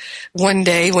worse, one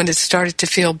day when it started to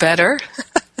feel better,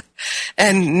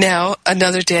 and now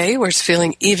another day where it's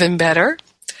feeling even better.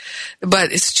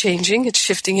 But it's changing, it's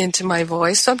shifting into my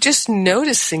voice. So I'm just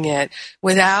noticing it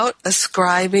without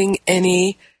ascribing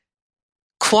any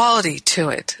quality to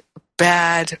it.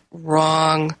 Bad,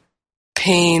 wrong,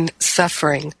 pain,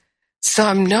 suffering. So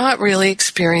I'm not really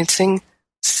experiencing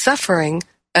suffering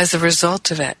as a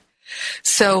result of it.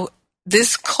 So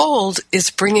this cold is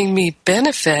bringing me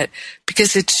benefit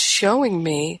because it's showing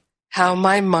me how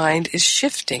my mind is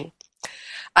shifting.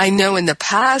 I know in the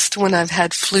past when I've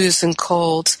had flus and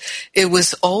colds, it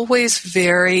was always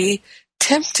very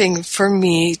tempting for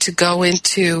me to go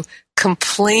into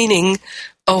complaining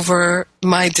over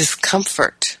my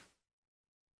discomfort.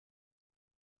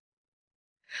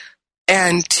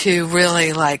 And to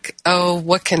really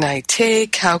what can I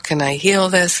take? How can I heal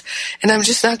this? And I'm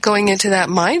just not going into that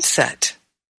mindset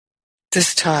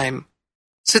this time.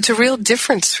 So it's a real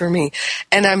difference for me.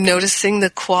 And I'm noticing the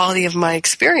quality of my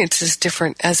experience is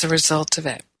different as a result of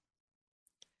it.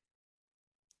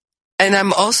 And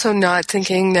I'm also not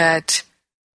thinking that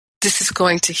this is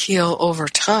going to heal over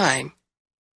time.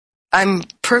 I'm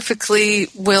perfectly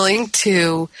willing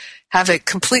to have it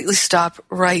completely stop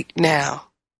right now.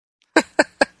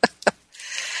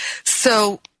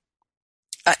 So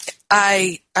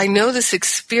I know this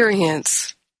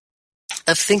experience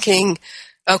of thinking,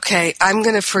 okay, I'm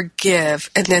going to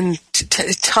forgive, and then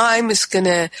time is going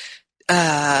to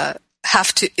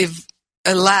have to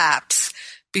elapse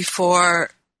before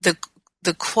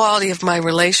the quality of my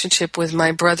relationship with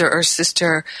my brother or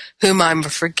sister whom I'm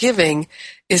forgiving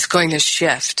is going to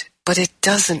shift. But it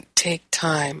doesn't take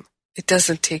time. It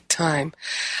doesn't take time.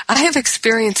 I have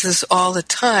experiences all the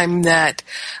time that,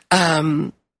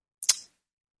 not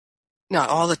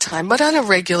all the time, but on a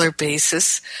regular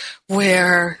basis,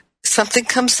 where something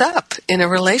comes up in a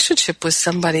relationship with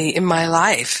somebody in my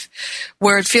life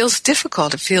where it feels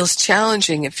difficult, it feels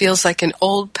challenging, it feels like an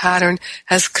old pattern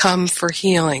has come for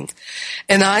healing.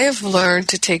 And I have learned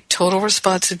to take total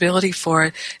responsibility for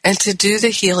it and to do the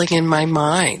healing in my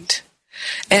mind,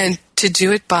 and to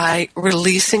do it by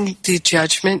releasing the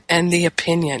judgment and the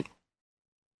opinion.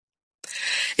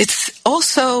 It's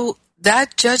also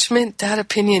that judgment, that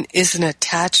opinion is an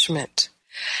attachment.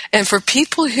 And for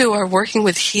people who are working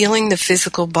with healing the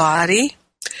physical body,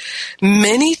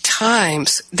 many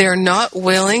times they're not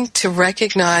willing to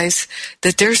recognize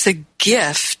that there's a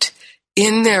gift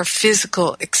in their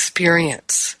physical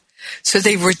experience. So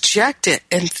they reject it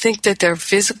and think that their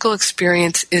physical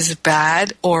experience is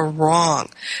bad or wrong.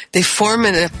 They form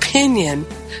an opinion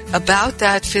about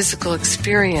that physical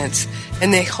experience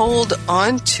and they hold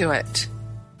on to it,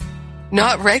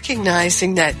 not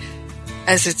recognizing that,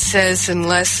 as it says in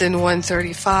Lesson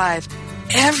 135,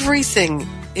 everything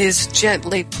is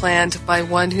gently planned by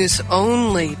one whose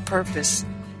only purpose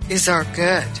is our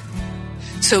good.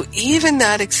 So even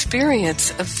that experience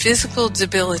of physical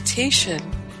debilitation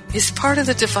is part of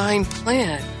the divine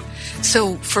plan.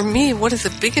 So for me, one of the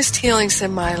biggest healings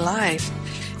in my life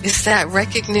is that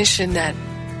recognition that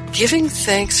giving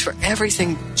thanks for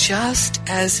everything just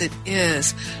as it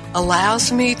is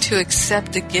allows me to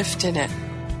accept the gift in it.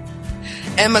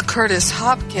 Emma Curtis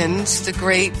Hopkins, the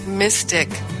great mystic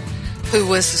who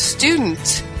was a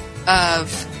student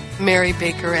of Mary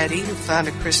Baker Eddy, who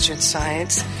founded Christian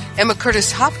Science, Emma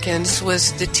Curtis Hopkins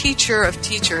was the teacher of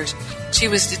teachers. She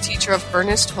was the teacher of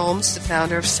Ernest Holmes, the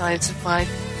founder of Science of Mind,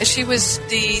 and she was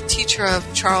the teacher of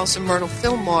Charles and Myrtle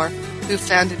Fillmore, who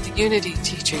founded the Unity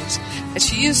Teachings. And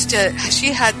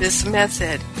she had this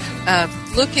method of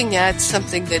looking at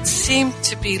something that seemed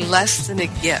to be less than a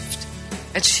gift.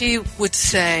 And she would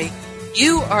say,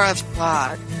 "You are of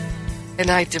God, and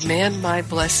I demand my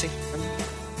blessing from you."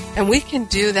 And we can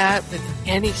do that with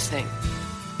anything,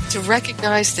 to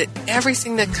recognize that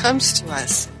everything that comes to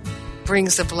us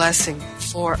brings a blessing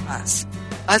for us.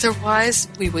 Otherwise,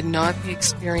 we would not be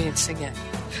experiencing it.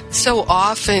 So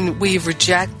often we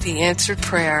reject the answered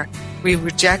prayer. We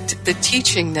reject the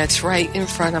teaching that's right in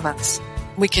front of us.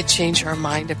 We can change our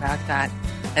mind about that.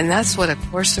 And that's what A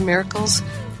Course in Miracles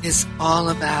is all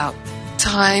about.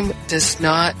 Time does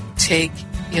not take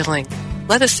healing.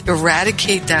 Let us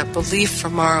eradicate that belief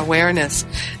from our awareness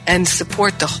and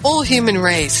support the whole human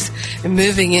race in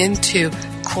moving into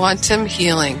quantum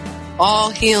healing. All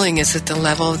healing is at the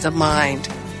level of the mind.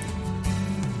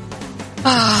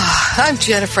 I'm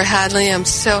Jennifer Hadley. I'm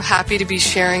so happy to be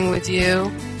sharing with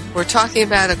you. We're talking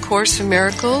about A Course in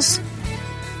Miracles,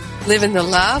 Live in the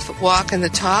Love, Walk in the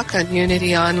Talk on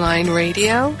Unity Online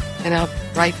Radio, and I'll be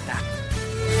right back.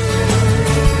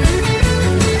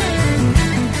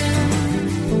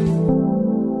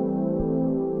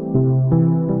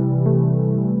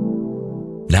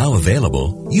 Now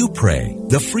available, You Pray,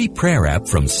 the free prayer app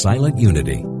from Silent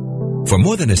Unity. For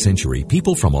more than a century,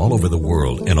 people from all over the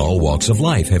world and all walks of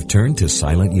life have turned to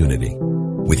Silent Unity.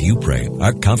 With You Pray,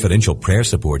 our confidential prayer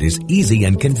support is easy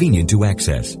and convenient to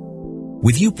access.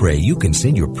 With You Pray, you can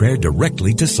send your prayer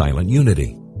directly to Silent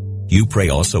Unity. You Pray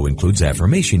also includes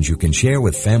affirmations you can share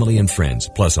with family and friends,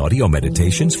 plus audio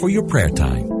meditations for your prayer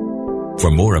time.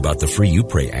 For more about the free You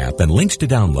Pray app and links to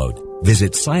download,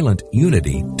 visit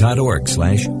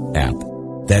silentunity.org/app.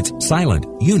 That's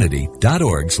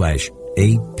silentunity.org/app.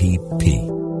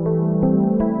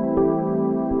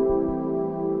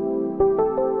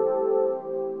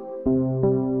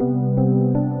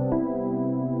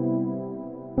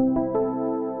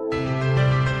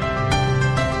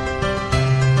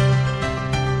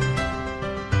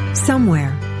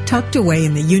 Somewhere, tucked away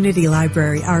in the Unity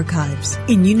Library archives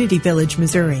in Unity Village,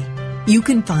 Missouri, you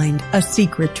can find a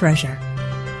secret treasure.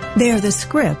 They are the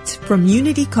scripts from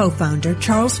Unity co-founder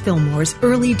Charles Fillmore's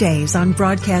early days on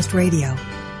broadcast radio.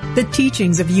 the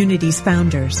teachings of Unity's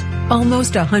founders,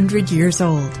 almost 100 years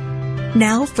old.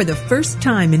 Now, for the first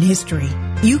time in history,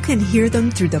 you can hear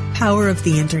them through the power of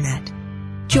the Internet.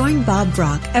 Join Bob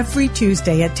Brock every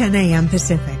Tuesday at 10 a.m.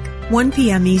 Pacific, 1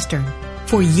 p.m. Eastern,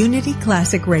 for Unity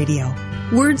Classic Radio,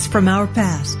 Words from Our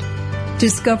Past.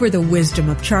 Discover the wisdom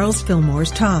of Charles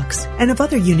Fillmore's talks and of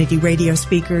other Unity radio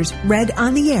speakers read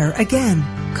on the air again.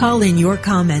 Call in your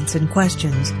comments and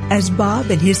questions as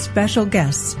Bob and his special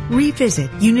guests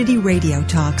revisit Unity radio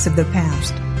talks of the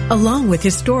past, along with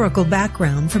historical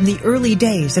background from the early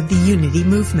days of the Unity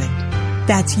movement.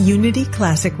 That's Unity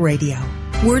Classic Radio,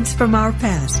 Words from Our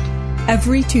Past,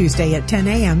 every Tuesday at 10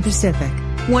 a.m. Pacific,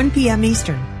 1 p.m.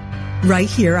 Eastern, right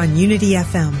here on Unity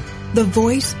FM, the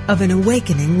voice of an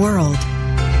awakening world.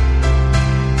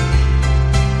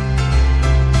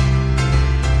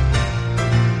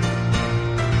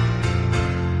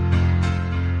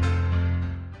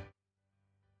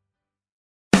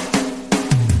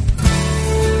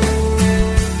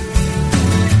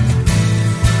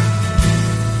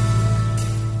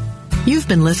 You've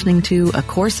been listening to A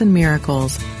Course in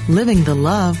Miracles, Living the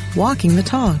Love, Walking the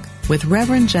Talk, with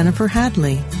Reverend Jennifer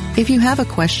Hadley. If you have a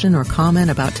question or comment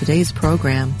about today's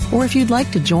program, or if you'd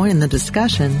like to join in the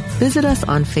discussion, visit us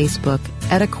on Facebook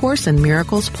at A Course in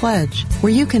Miracles Pledge,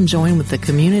 where you can join with the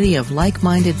community of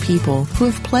like-minded people who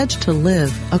have pledged to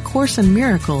live A Course in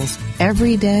Miracles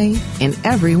every day in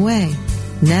every way.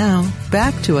 Now,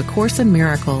 back to A Course in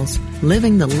Miracles,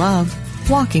 Living the Love,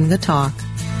 Walking the Talk.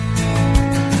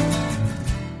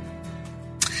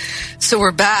 So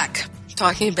we're back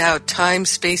talking about time,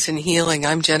 space, and healing.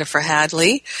 I'm Jennifer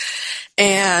Hadley.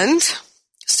 And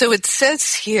so it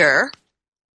says here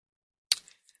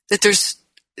that there's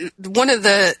one of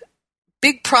the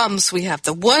big problems we have.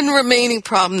 The one remaining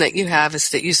problem that you have is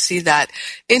that you see that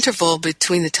interval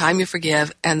between the time you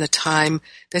forgive and the time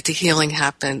that the healing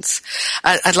happens.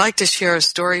 I'd like to share a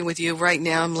story with you. Right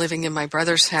now I'm living in my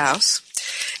brother's house,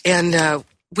 and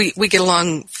we get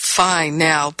along fine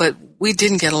now, but we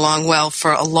didn't get along well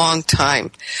for a long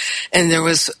time. And there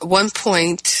was one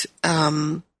point,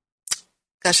 I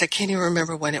can't even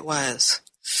remember when it was.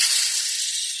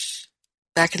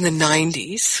 Back in the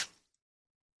 90s,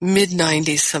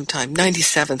 mid-90s sometime,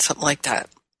 97, something like that.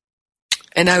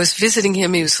 And I was visiting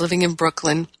him. He was living in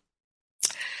Brooklyn,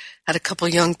 had a couple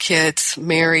young kids,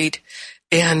 married,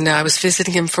 and I was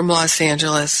visiting him from Los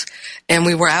Angeles, and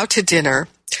we were out to dinner.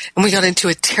 And we got into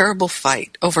a terrible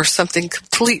fight over something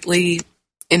completely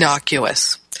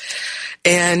innocuous.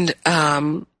 And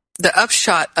the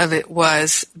upshot of it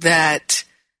was that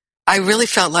I really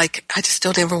felt like I just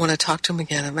don't ever want to talk to him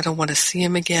again. I don't want to see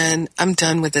him again. I'm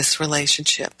done with this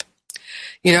relationship.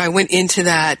 You know, I went into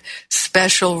that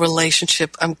special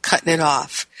relationship. I'm cutting it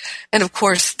off. And of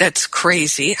course, that's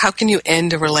crazy. How can you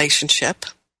end a relationship?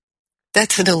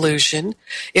 That's an illusion.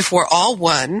 If we're all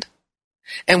one,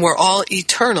 and we're all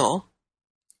eternal,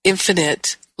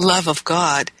 infinite love of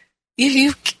God,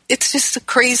 it's just a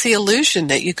crazy illusion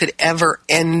that you could ever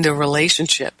end a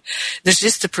relationship. There's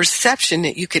just a perception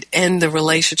that you could end the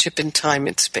relationship in time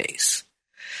and space.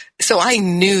 So I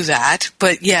knew that,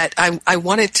 but yet I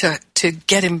wanted to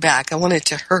get him back. I wanted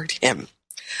to hurt him.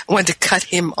 I wanted to cut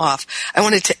him off. I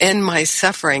wanted to end my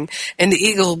suffering. And the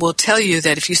ego will tell you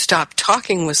that if you stop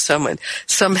talking with someone,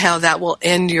 somehow that will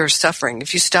end your suffering.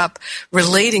 If you stop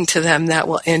relating to them, that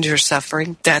will end your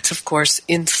suffering. That's, of course,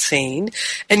 insane.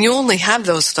 And you only have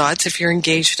those thoughts if you're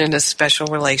engaged in a special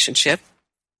relationship.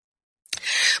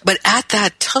 But at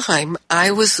that time,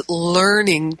 I was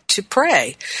learning to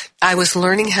pray. I was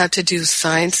learning how to do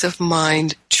science of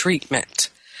mind treatment.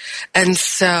 And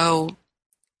so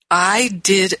I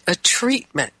did a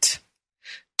treatment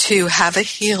to have a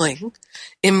healing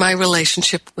in my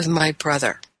relationship with my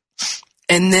brother.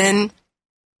 And then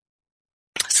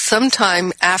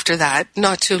sometime after that,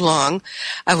 not too long,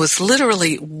 I was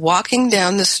literally walking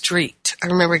down the street. I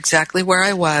remember exactly where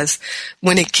I was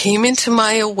when it came into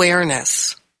my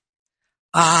awareness.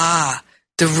 The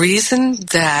reason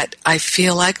that I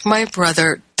feel like my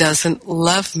brother doesn't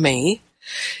love me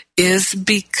is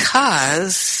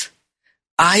because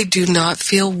I do not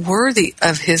feel worthy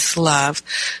of his love,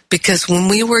 because when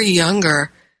we were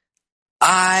younger,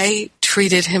 I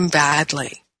treated him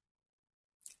badly.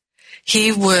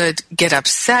 He would get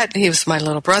upset. He was my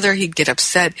little brother. He'd get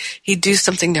upset. He'd do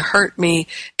something to hurt me,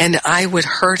 and I would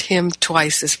hurt him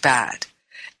twice as bad.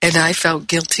 and I felt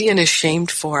guilty and ashamed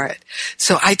for it.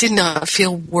 So I did not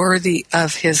feel worthy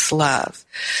of his love.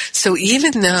 So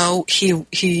even though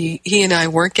he and I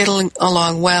weren't getting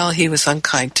along well, he was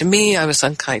unkind to me, I was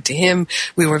unkind to him,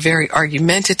 we were very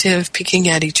argumentative, picking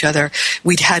at each other.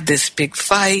 We'd had this big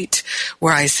fight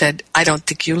where I said, I don't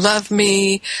think you love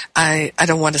me, I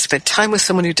don't want to spend time with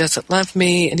someone who doesn't love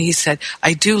me, and he said,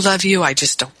 I do love you, I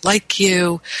just don't like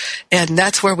you, and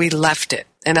that's where we left it.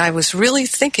 And I was really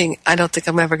thinking, I don't think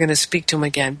I'm ever going to speak to him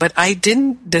again, but I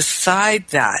didn't decide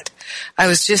that. I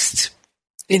was just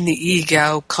in the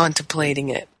ego, contemplating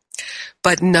it.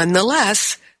 But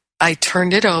nonetheless, I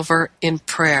turned it over in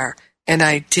prayer, and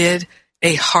I did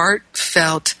a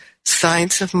heartfelt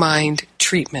Science of Mind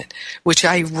treatment, which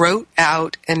I wrote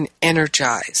out and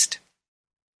energized.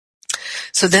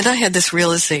 So then I had this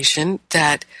realization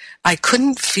that I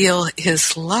couldn't feel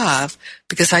his love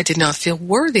because I did not feel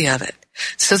worthy of it.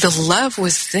 So the love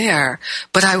was there,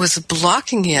 but I was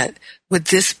blocking it with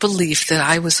this belief that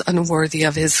I was unworthy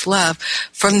of his love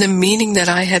from the meaning that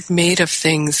I had made of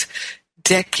things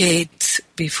decades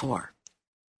before.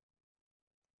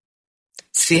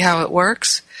 See how it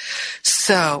works?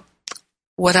 So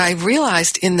what I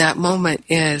realized in that moment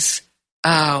is,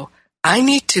 oh, I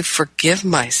need to forgive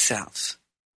myself.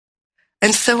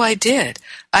 And so I did.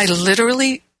 I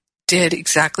literally did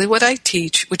exactly what I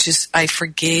teach, which is I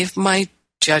forgave my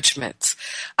judgments.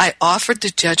 I offered the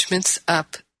judgments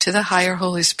up to the higher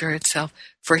Holy Spirit self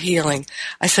for healing.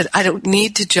 I said, I don't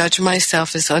need to judge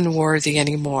myself as unworthy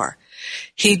anymore.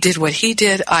 He did what he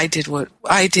did. I did what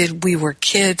I did. We were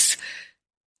kids.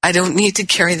 I don't need to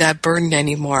carry that burden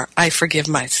anymore. I forgive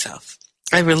myself.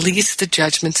 I release the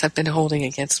judgments I've been holding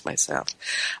against myself.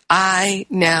 I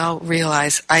now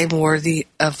realize I'm worthy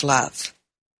of love,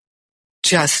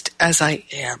 just as I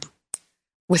am,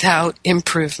 without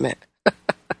improvement.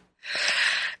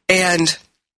 And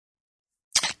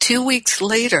 2 weeks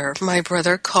later, my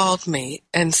brother called me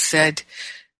and said,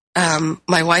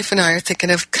 my wife and I are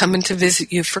thinking of coming to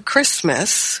visit you for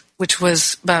Christmas, which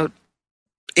was about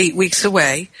 8 weeks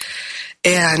away,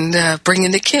 and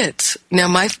bringing the kids. Now,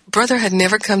 my brother had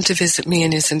never come to visit me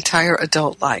in his entire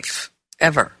adult life,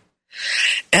 ever.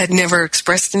 Had never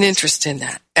expressed an interest in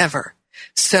that, ever.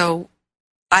 So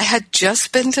I had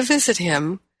just been to visit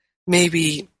him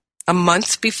maybe a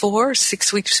month before,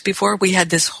 6 weeks before. We had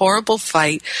this horrible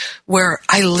fight where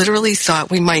I literally thought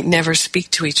we might never speak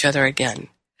to each other again.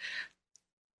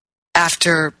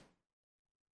 After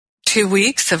 2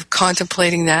 weeks of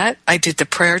contemplating that, I did the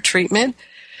prayer treatment.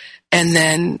 And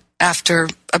then after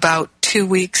about 2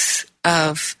 weeks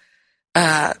of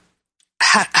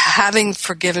having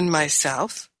forgiven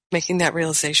myself, making that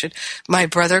realization, my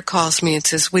brother calls me and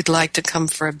says, we'd like to come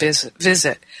for a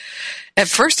visit. At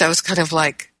first I was kind of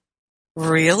like,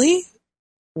 really?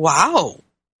 Wow.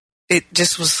 It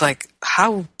just was like,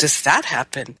 how does that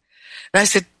happen? And I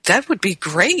said, that would be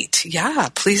great. Yeah,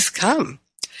 please come.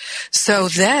 So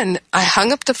then I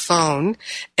hung up the phone,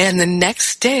 and the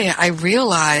next day I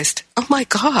realized, oh my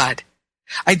God,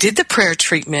 I did the prayer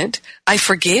treatment, I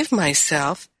forgave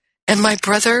myself, and my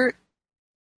brother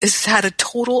has had a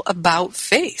total about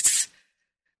face.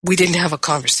 We didn't have a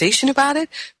conversation about it.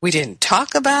 We didn't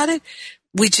talk about it.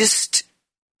 We just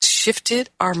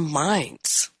shifted our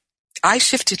minds. I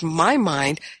shifted my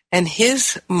mind, and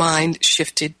his mind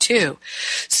shifted too.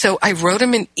 So I wrote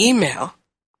him an email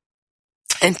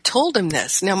and told him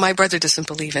this. Now, my brother doesn't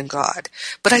believe in God,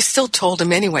 but I still told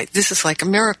him anyway, this is like a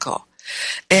miracle.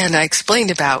 And I explained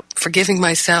about forgiving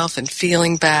myself and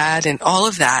feeling bad and all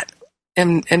of that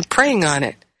and praying on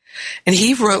it. And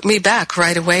he wrote me back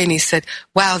right away and he said,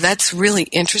 wow, that's really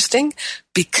interesting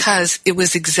because it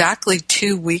was exactly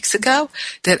 2 weeks ago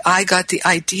that I got the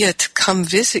idea to come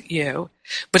visit you,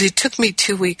 but it took me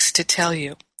 2 weeks to tell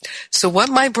you. So what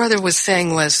my brother was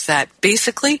saying was that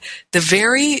basically the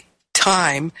very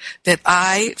time that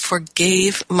I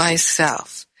forgave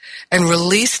myself and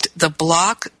released the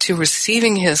block to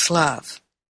receiving his love,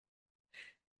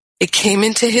 it came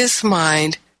into his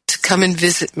mind to come and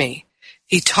visit me.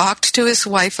 He talked to his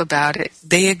wife about it.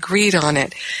 They agreed on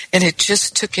it. And it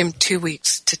just took him 2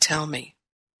 weeks to tell me.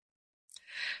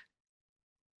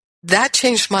 That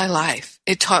changed my life.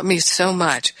 It taught me so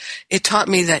much. It taught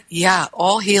me that, yeah,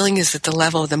 all healing is at the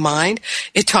level of the mind.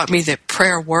 It taught me that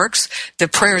prayer works.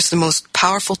 That prayer is the most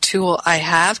powerful tool I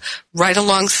have, right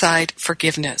alongside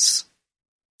forgiveness.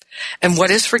 And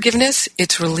what is forgiveness?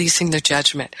 It's releasing the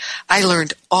judgment. I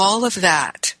learned all of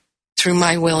that through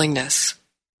my willingness.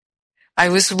 I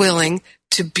was willing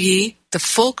to be the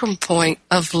fulcrum point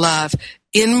of love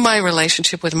in my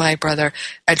relationship with my brother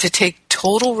and to take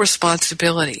total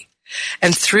responsibility.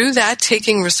 And through that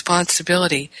taking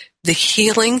responsibility, the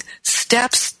healing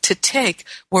steps to take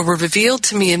were revealed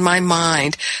to me in my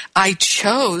mind. I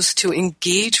chose to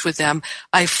engage with them.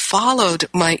 I followed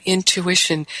my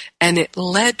intuition, and it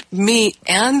led me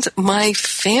and my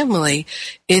family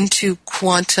into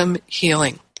quantum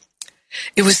healing.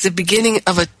 It was the beginning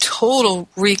of a total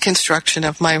reconstruction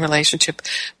of my relationship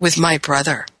with my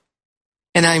brother.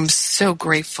 And I'm so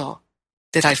grateful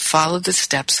that I followed the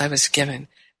steps I was given.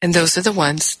 And those are the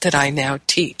ones that I now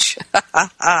teach.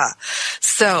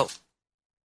 So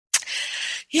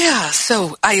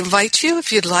I invite you,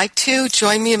 if you'd like to,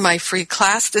 join me in my free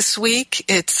class this week.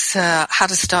 It's How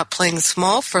to Stop Playing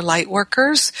Small for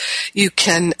Lightworkers. You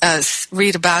can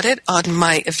read about it on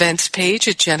my events page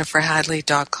at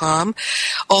jenniferhadley.com.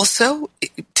 Also,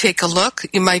 take a look.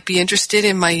 You might be interested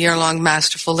in my year-long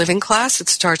Masterful Living class. It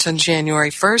starts on January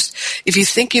 1st. If you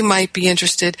think you might be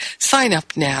interested, sign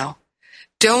up now.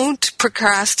 Don't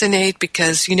procrastinate,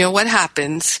 because you know what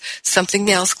happens.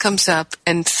 Something else comes up,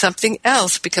 and something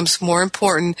else becomes more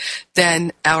important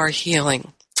than our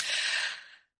healing.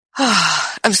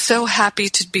 I'm so happy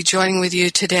to be joining with you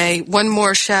today. One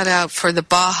more shout out for the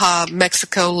Baja,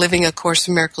 Mexico Living A Course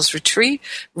in Miracles retreat.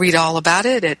 Read all about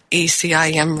it at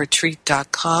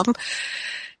acimretreat.com.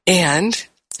 And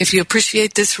if you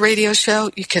appreciate this radio show,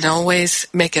 you can always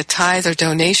make a tithe or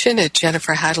donation at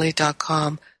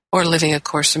jenniferhadley.com. or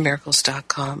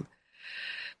livingacourseofmiracles.com.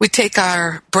 We take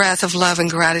our breath of love and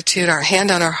gratitude, our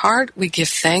hand on our heart. We give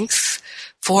thanks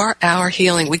for our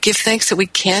healing. We give thanks that we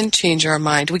can change our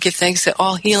mind. We give thanks that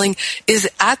all healing is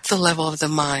at the level of the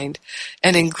mind.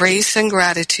 And in grace and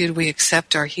gratitude, we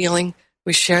accept our healing.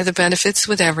 We share the benefits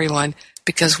with everyone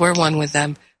because we're one with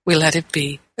them. We let it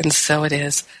be. And so it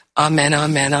is. Amen,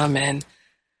 amen, amen.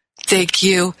 Thank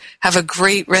you. Have a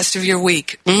great rest of your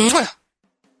week. Mwah.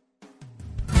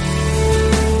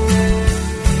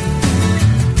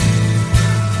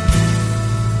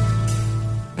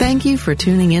 Thank you for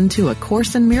tuning in to A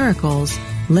Course in Miracles,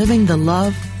 Living the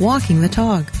Love, Walking the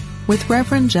Talk, with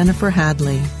Reverend Jennifer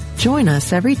Hadley. Join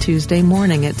us every Tuesday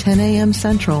morning at 10 a.m.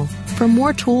 Central for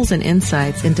more tools and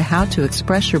insights into how to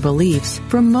express your beliefs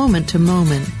from moment to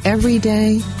moment, every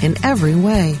day, in every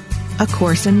way. A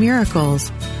Course in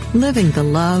Miracles, Living the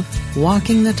Love,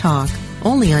 Walking the Talk,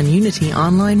 only on Unity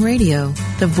Online Radio,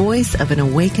 the voice of an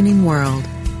awakening world.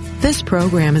 This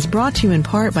program is brought to you in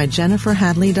part by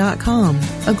JenniferHadley.com,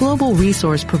 a global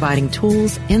resource providing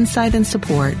tools, insight, and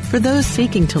support for those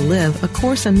seeking to live A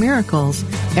Course in Miracles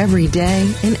every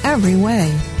day in every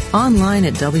way. Online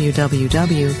at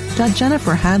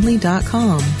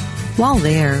www.jenniferhadley.com. While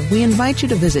there, we invite you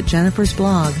to visit Jennifer's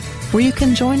blog, where you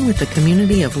can join with the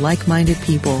community of like-minded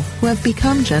people who have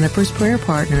become Jennifer's prayer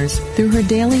partners through her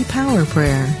daily power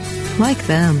prayer. Like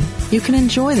them, you can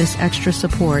enjoy this extra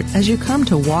support as you come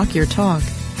to walk your talk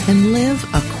and live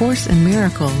A Course in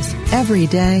Miracles every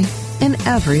day in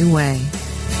every way.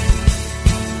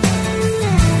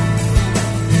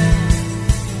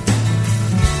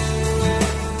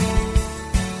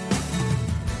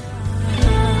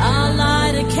 I'll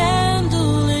light a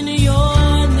candle in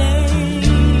your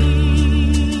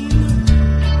name.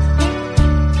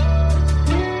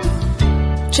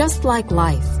 Just like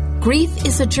life, grief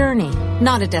is a journey,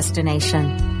 not a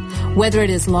destination. Whether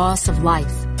it is loss of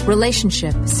life,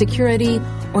 relationship, security,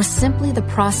 or simply the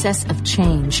process of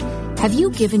change, have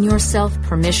you given yourself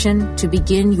permission to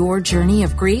begin your journey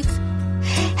of grief?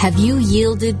 Have you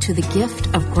yielded to the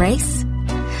gift of grace?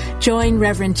 Join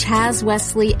Reverend Chaz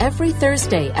Wesley every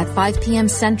Thursday at 5 p.m.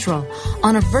 Central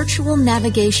on a virtual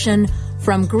navigation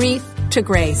from grief to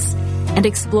grace and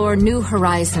explore new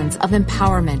horizons of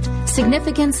empowerment,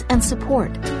 significance, and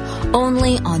support.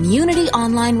 Only on Unity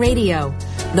Online Radio,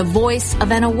 the voice of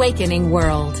an awakening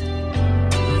world.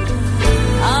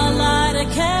 I'll light a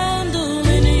candle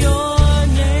in your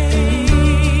name.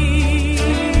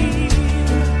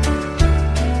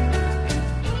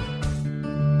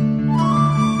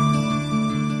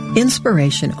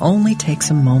 Inspiration only takes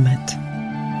a moment.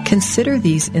 Consider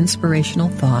these inspirational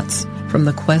thoughts from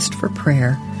the Quest for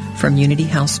Prayer from Unity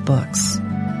House Books.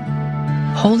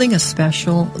 Holding a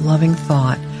special, loving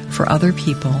thought for other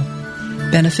people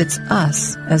benefits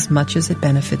us as much as it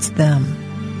benefits them.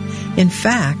 In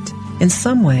fact, in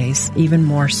some ways, even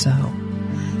more so.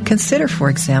 Consider, for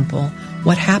example,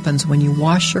 what happens when you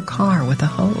wash your car with a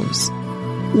hose.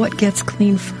 What gets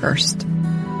clean first?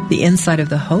 The inside of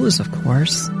the hose, of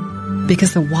course,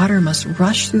 because the water must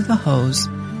rush through the hose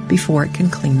before it can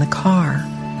clean the car.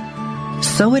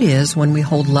 So it is when we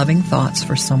hold loving thoughts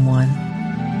for someone.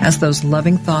 As those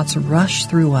loving thoughts rush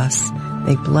through us,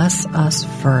 they bless us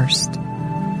first.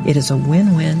 It is a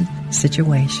win-win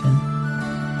situation.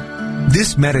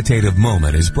 This meditative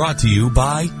moment is brought to you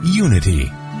by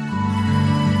Unity.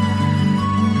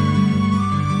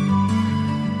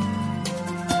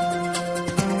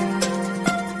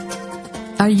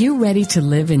 Are you ready to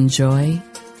live in joy?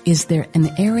 Is there an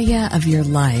area of your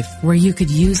life where you could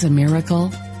use a miracle?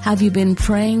 Have you been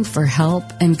praying for help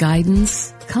and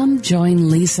guidance? Come join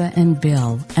Lisa and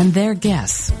Bill and their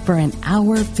guests for an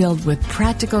hour filled with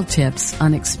practical tips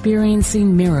on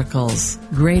experiencing miracles,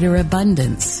 greater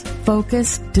abundance,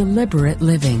 focused, deliberate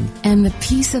living, and the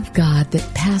peace of God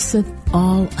that passeth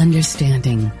all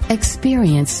understanding.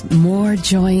 Experience more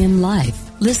joy in life.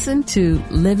 Listen to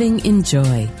Living in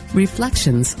Joy,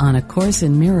 Reflections on A Course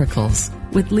in Miracles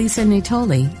with Lisa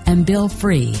Natoli and Bill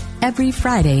Free every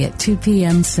Friday at 2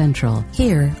 p.m. Central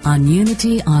here on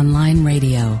Unity Online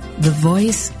Radio, the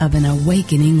voice of an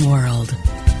awakening world.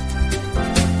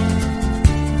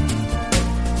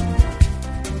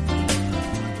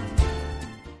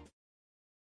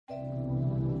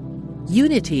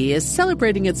 Unity is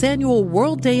celebrating its annual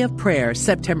World Day of Prayer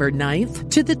September 9th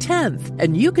to the 10th,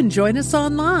 and you can join us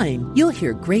online. You'll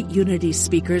hear great Unity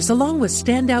speakers along with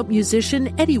standout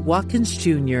musician Eddie Watkins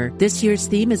Jr. This year's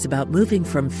theme is about moving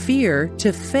from fear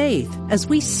to faith as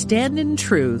we stand in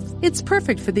truth. It's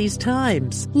perfect for these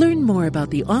times. Learn more about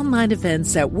the online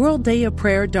events at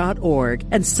worlddayofprayer.org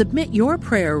and submit your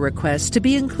prayer request to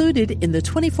be included in the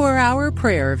 24-hour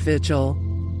prayer vigil.